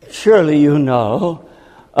 Surely you know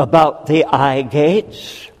about the eye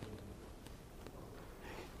gates.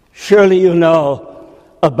 Surely you know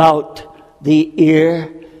about the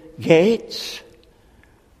ear gates.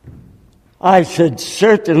 I should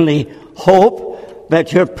certainly hope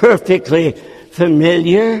that you're perfectly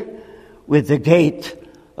familiar with the gate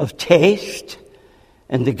of taste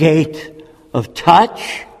and the gate of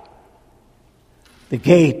touch, the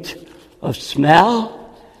gate of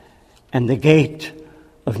smell and the gate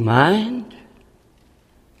of mind.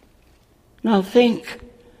 Now think.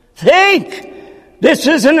 This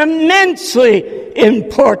is an immensely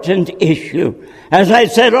important issue. As I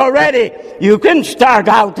said already, you can start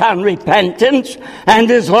out on repentance,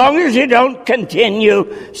 and as long as you don't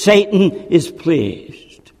continue, Satan is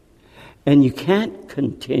pleased. And you can't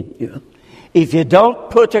continue if you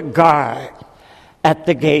don't put a guard at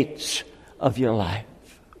the gates of your life.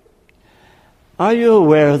 Are you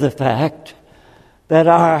aware of the fact that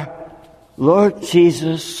our Lord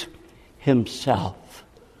Jesus himself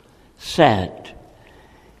said,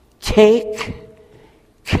 "Take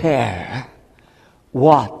care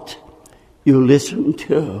what you listen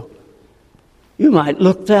to"? You might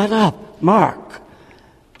look that up. Mark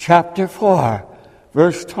chapter 4,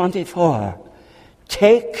 verse 24.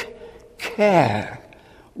 Take care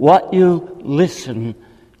what you listen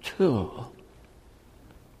to.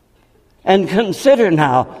 And consider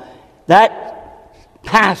now that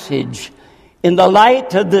passage in the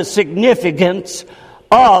light of the significance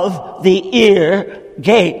of the ear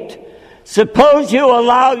gate. Suppose you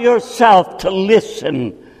allow yourself to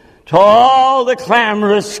listen to all the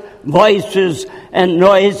clamorous voices and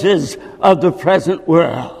noises of the present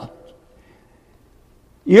world.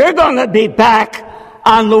 You're going to be back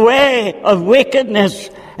on the way of wickedness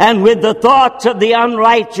and with the thoughts of the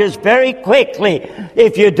unrighteous very quickly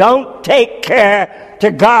if you don't take care to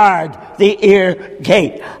guard the ear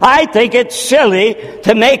gate. I think it's silly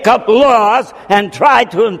to make up laws and try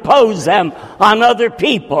to impose them on other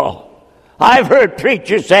people. I've heard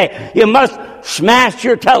preachers say, you must smash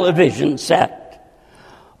your television set.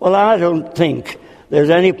 Well, I don't think there's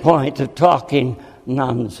any point of talking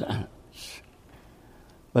nonsense.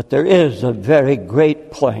 But there is a very great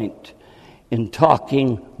point in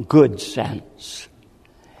talking good sense.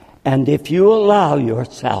 And if you allow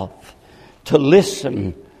yourself to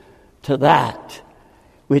listen to that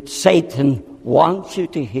which Satan wants you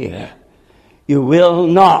to hear, you will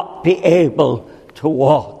not be able to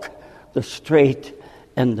walk the straight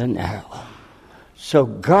and the narrow. So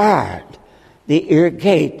guard the ear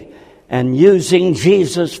gate, and using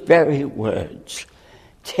Jesus' very words,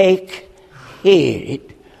 take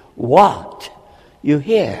heed what you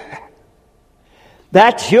hear.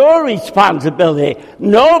 That's your responsibility.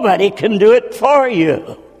 Nobody can do it for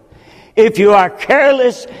you. If you are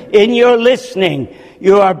careless in your listening,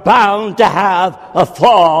 you are bound to have a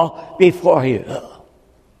fall before you.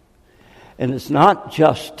 And it's not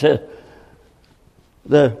just to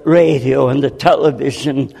the radio and the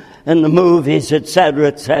television and the movies, etc.,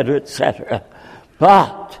 etc., etc.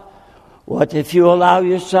 But what if you allow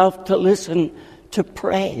yourself to listen to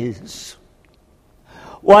praise?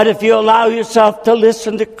 What if you allow yourself to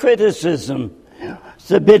listen to criticism?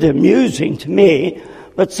 It's a bit amusing to me,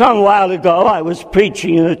 but some while ago I was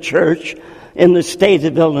preaching in a church in the state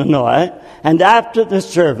of Illinois, and after the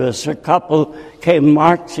service a couple came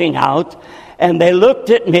marching out, and they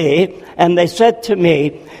looked at me and they said to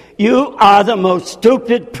me, "You are the most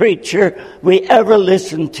stupid preacher we ever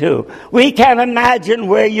listened to. We can't imagine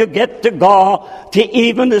where you get the gall to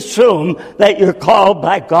even assume that you're called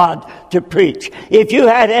by God to preach. If you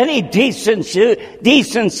had any decency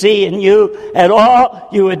in you at all,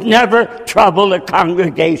 you would never trouble a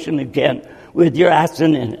congregation again with your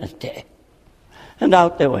asininity." And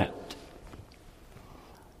out they went.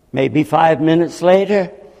 Maybe 5 minutes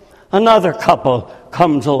later, another couple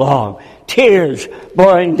comes along, tears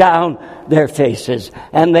pouring down their faces.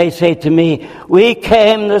 And they say to me, we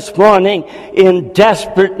came this morning in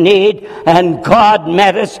desperate need, and God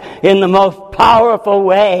met us in the most powerful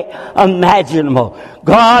way imaginable.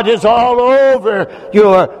 God is all over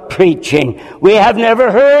your preaching. We have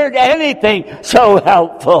never heard anything so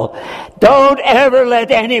helpful. Don't ever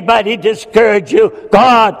let anybody discourage you.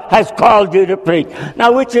 God has called you to preach.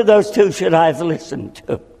 Now, which of those two should I have listened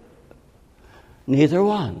to? Neither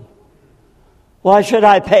one. Why should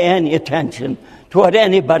I pay any attention to what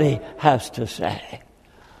anybody has to say?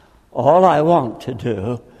 All I want to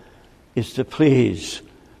do is to please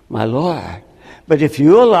my Lord. But if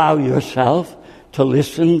you allow yourself to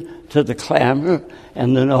listen to the clamor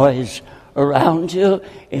and the noise around you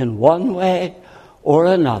in one way or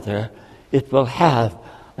another, it will have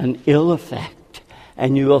an ill effect,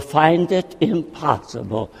 and you will find it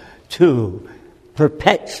impossible to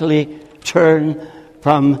perpetually turn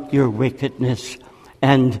from your wickedness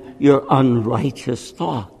and your unrighteous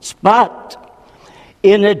thoughts. But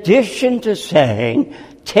in addition to saying,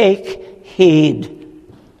 take heed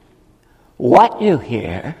what you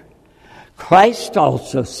hear, Christ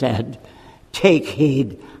also said, take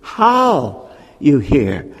heed how you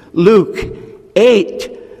hear. Luke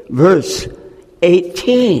 8, verse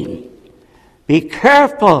 18. Be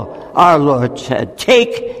careful, our Lord said.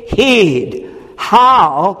 Take heed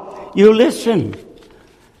how you listen.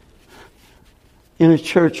 In a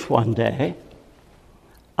church one day,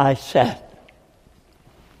 I said,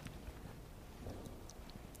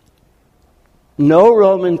 no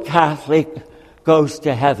Roman Catholic goes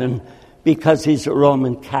to heaven because he's a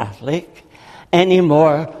Roman Catholic any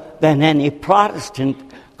more than any Protestant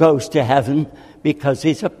goes to heaven because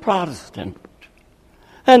he's a Protestant.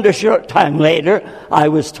 And a short time later, I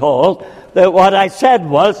was told that what I said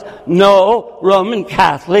was, no Roman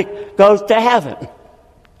Catholic goes to heaven.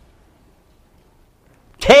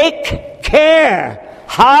 Take care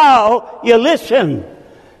how you listen.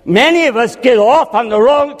 Many of us get off on the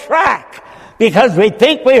wrong track because we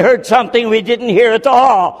think we heard something we didn't hear at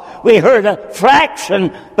all. We heard a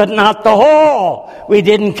fraction, but not the whole. We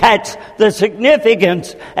didn't catch the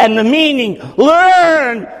significance and the meaning.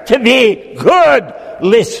 Learn to be good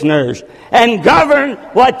listeners and govern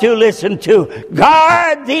what you listen to.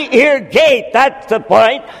 Guard the ear gate. That's the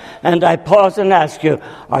point. And I pause and ask you,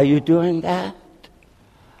 are you doing that?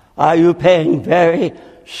 Are you paying very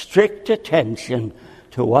strict attention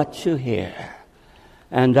to what you hear?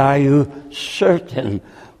 And are you certain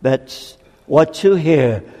that what you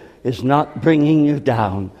hear is not bringing you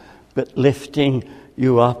down, but lifting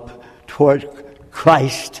you up toward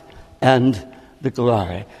Christ and the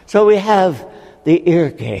glory? So we have the ear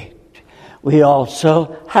gate. We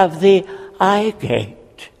also have the eye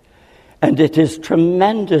gate. And it is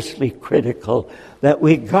tremendously critical that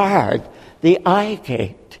we guard the eye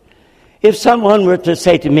gate. If someone were to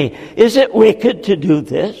say to me, is it wicked to do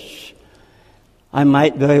this? I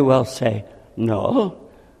might very well say, no,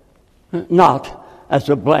 not as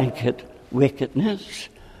a blanket wickedness,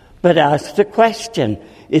 but ask the question,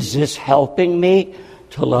 is this helping me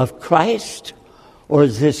to love Christ, or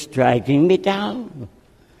is this dragging me down?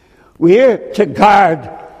 We're to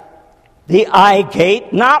guard the eye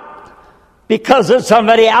gate, not because of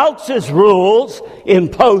somebody else's rules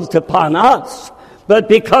imposed upon us, but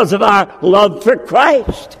because of our love for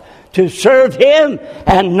Christ, to serve Him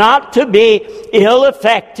and not to be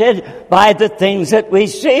ill-affected by the things that we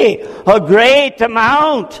see. A great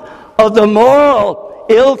amount of the moral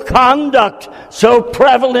ill conduct so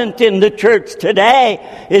prevalent in the church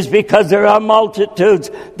today is because there are multitudes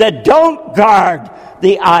that don't guard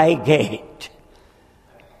the eye gate.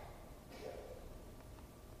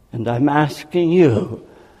 And I'm asking you,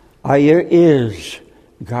 are your ears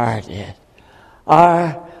guarded?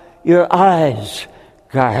 Are your eyes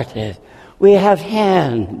guarded? We have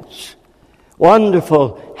hands,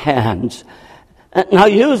 wonderful hands. Now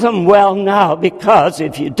use them well now, because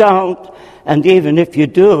if you don't, and even if you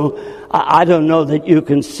do, I don't know that you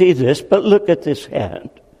can see this, but look at this hand.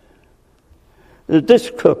 This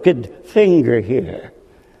crooked finger here.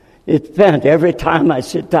 It's bent. Every time I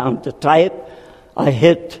sit down to type, I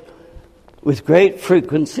hit with great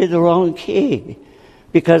frequency the wrong key,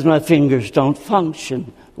 because my fingers don't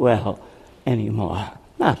function well anymore.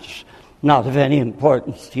 That's not of any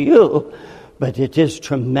importance to you, but it is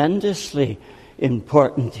tremendously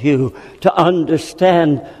important to you to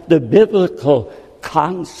understand the biblical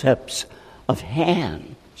concepts of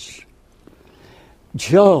hands.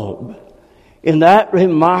 Job, in that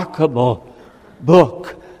remarkable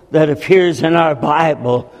book that appears in our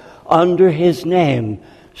Bible under his name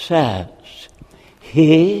says,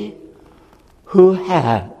 he who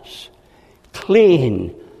has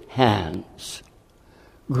clean hands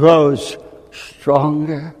grows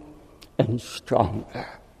stronger and stronger.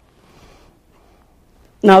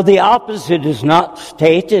 Now, the opposite is not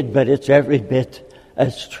stated, but it's every bit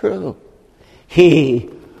as true. He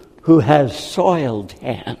who has soiled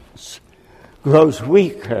hands grows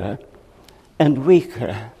weaker and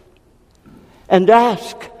weaker. And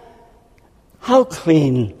ask, how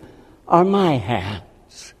clean are my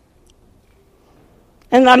hands?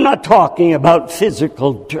 And I'm not talking about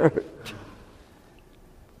physical dirt,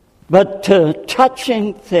 but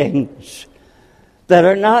touching things that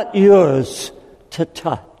are not yours to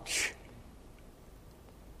touch.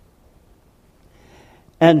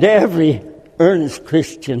 And every earnest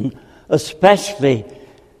Christian especially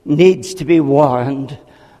needs to be warned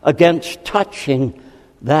against touching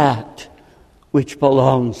that which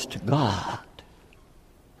belongs to God.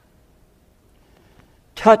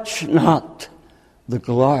 Touch not the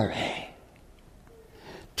glory.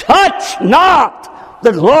 Touch not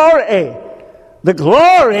the glory. The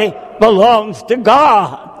glory belongs to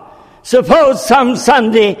God. Suppose some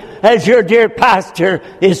Sunday, as your dear pastor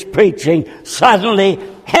is preaching, suddenly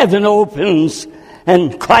heaven opens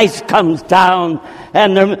and Christ comes down,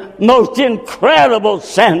 and the most incredible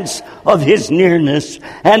sense of his nearness,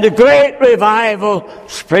 and a great revival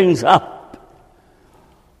springs up.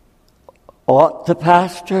 Ought the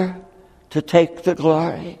pastor to take the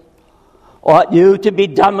glory? Ought you to be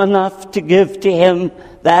dumb enough to give to him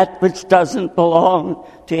that which doesn't belong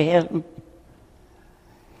to him?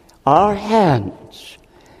 Our hands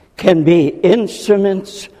can be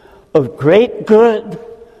instruments of great good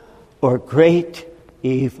or great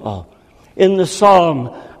evil. In the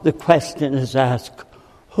psalm, the question is asked,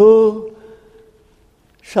 who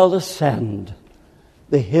shall ascend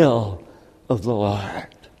the hill of the Lord?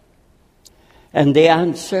 And the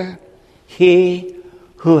answer, he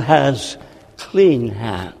who has clean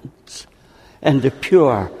hands and a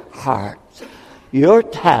pure heart. Your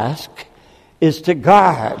task is to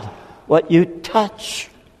guard what you touch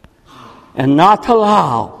and not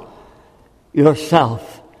allow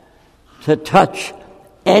yourself to touch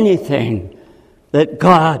anything that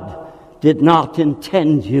God did not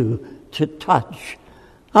intend you to touch.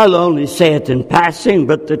 I'll only say it in passing,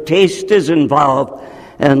 but the taste is involved.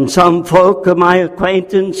 And some folk of my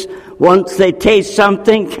acquaintance, once they taste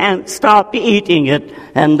something, can't stop eating it,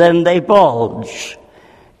 and then they bulge.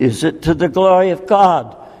 Is it to the glory of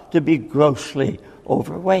God to be grossly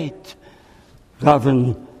overweight?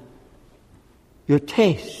 Govern your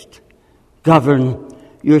taste. Govern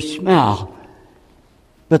your smell.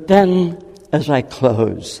 But then, as I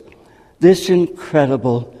close, this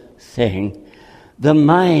incredible thing, the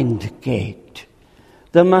mind gate.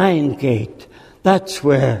 The mind gate. That's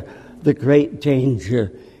where the great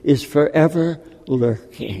danger is forever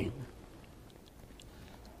lurking.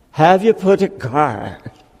 Have you put a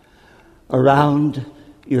guard around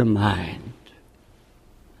your mind?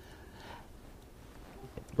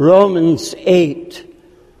 Romans 8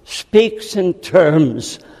 speaks in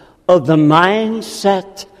terms of the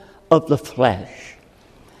mindset of the flesh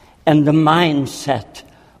and the mindset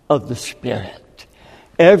of the Spirit.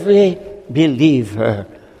 Every believer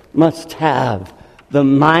must have the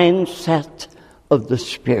mindset of the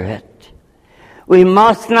Spirit. We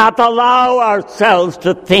must not allow ourselves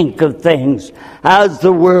to think of things as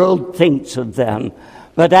the world thinks of them,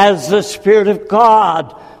 but as the Spirit of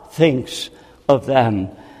God thinks of them.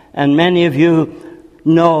 And many of you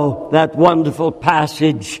know that wonderful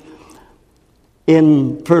passage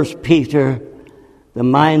in 1 Peter, the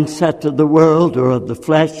mindset of the world or of the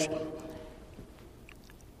flesh.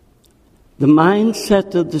 The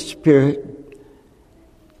mindset of the Spirit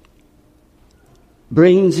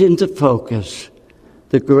brings into focus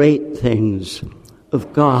the great things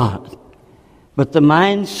of God. But the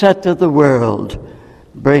mindset of the world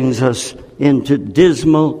brings us into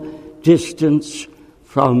dismal distance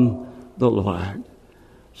from the Lord.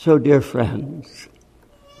 So, dear friends,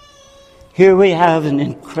 here we have an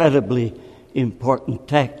incredibly important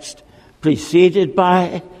text preceded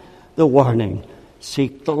by the warning,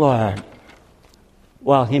 seek the Lord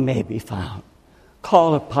while he may be found.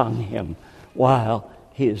 Call upon him while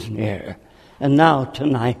he is near. And now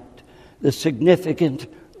tonight, the significant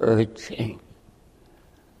urging.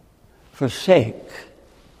 Forsake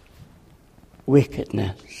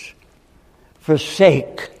wickedness.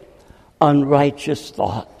 Forsake unrighteous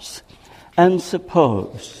thoughts. And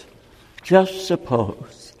suppose, just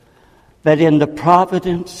suppose, that in the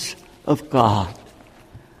providence of God,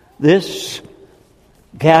 this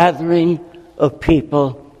gathering of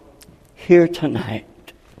people here tonight.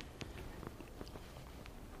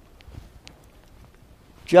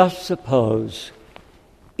 Just suppose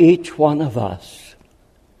each one of us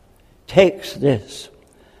takes this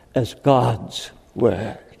as God's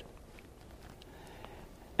word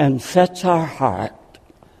and sets our heart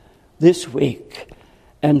this week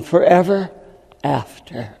and forever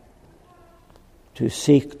after to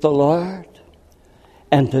seek the Lord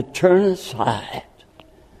and to turn aside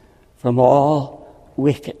from all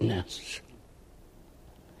wickedness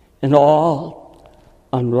and all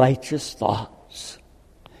unrighteous thoughts.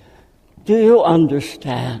 Do you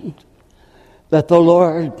understand that the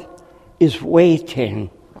Lord is waiting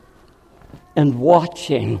and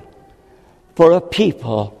watching for a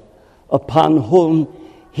people upon whom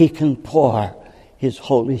he can pour his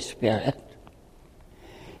Holy Spirit?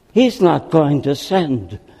 He's not going to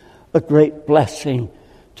send a great blessing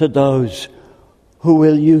to those who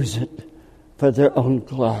will use it for their own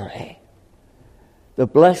glory. The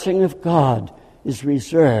blessing of God is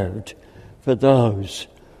reserved for those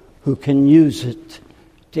who can use it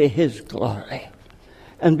to his glory.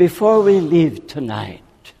 And before we leave tonight,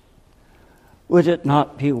 would it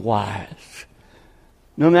not be wise,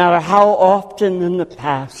 no matter how often in the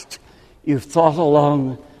past you've thought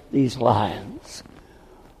along these lines,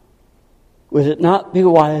 would it not be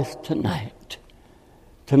wise tonight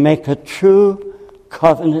to make a true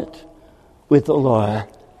covenant with the Lord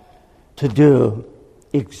to do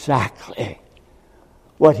exactly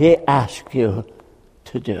what he asks you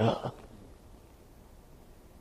to do?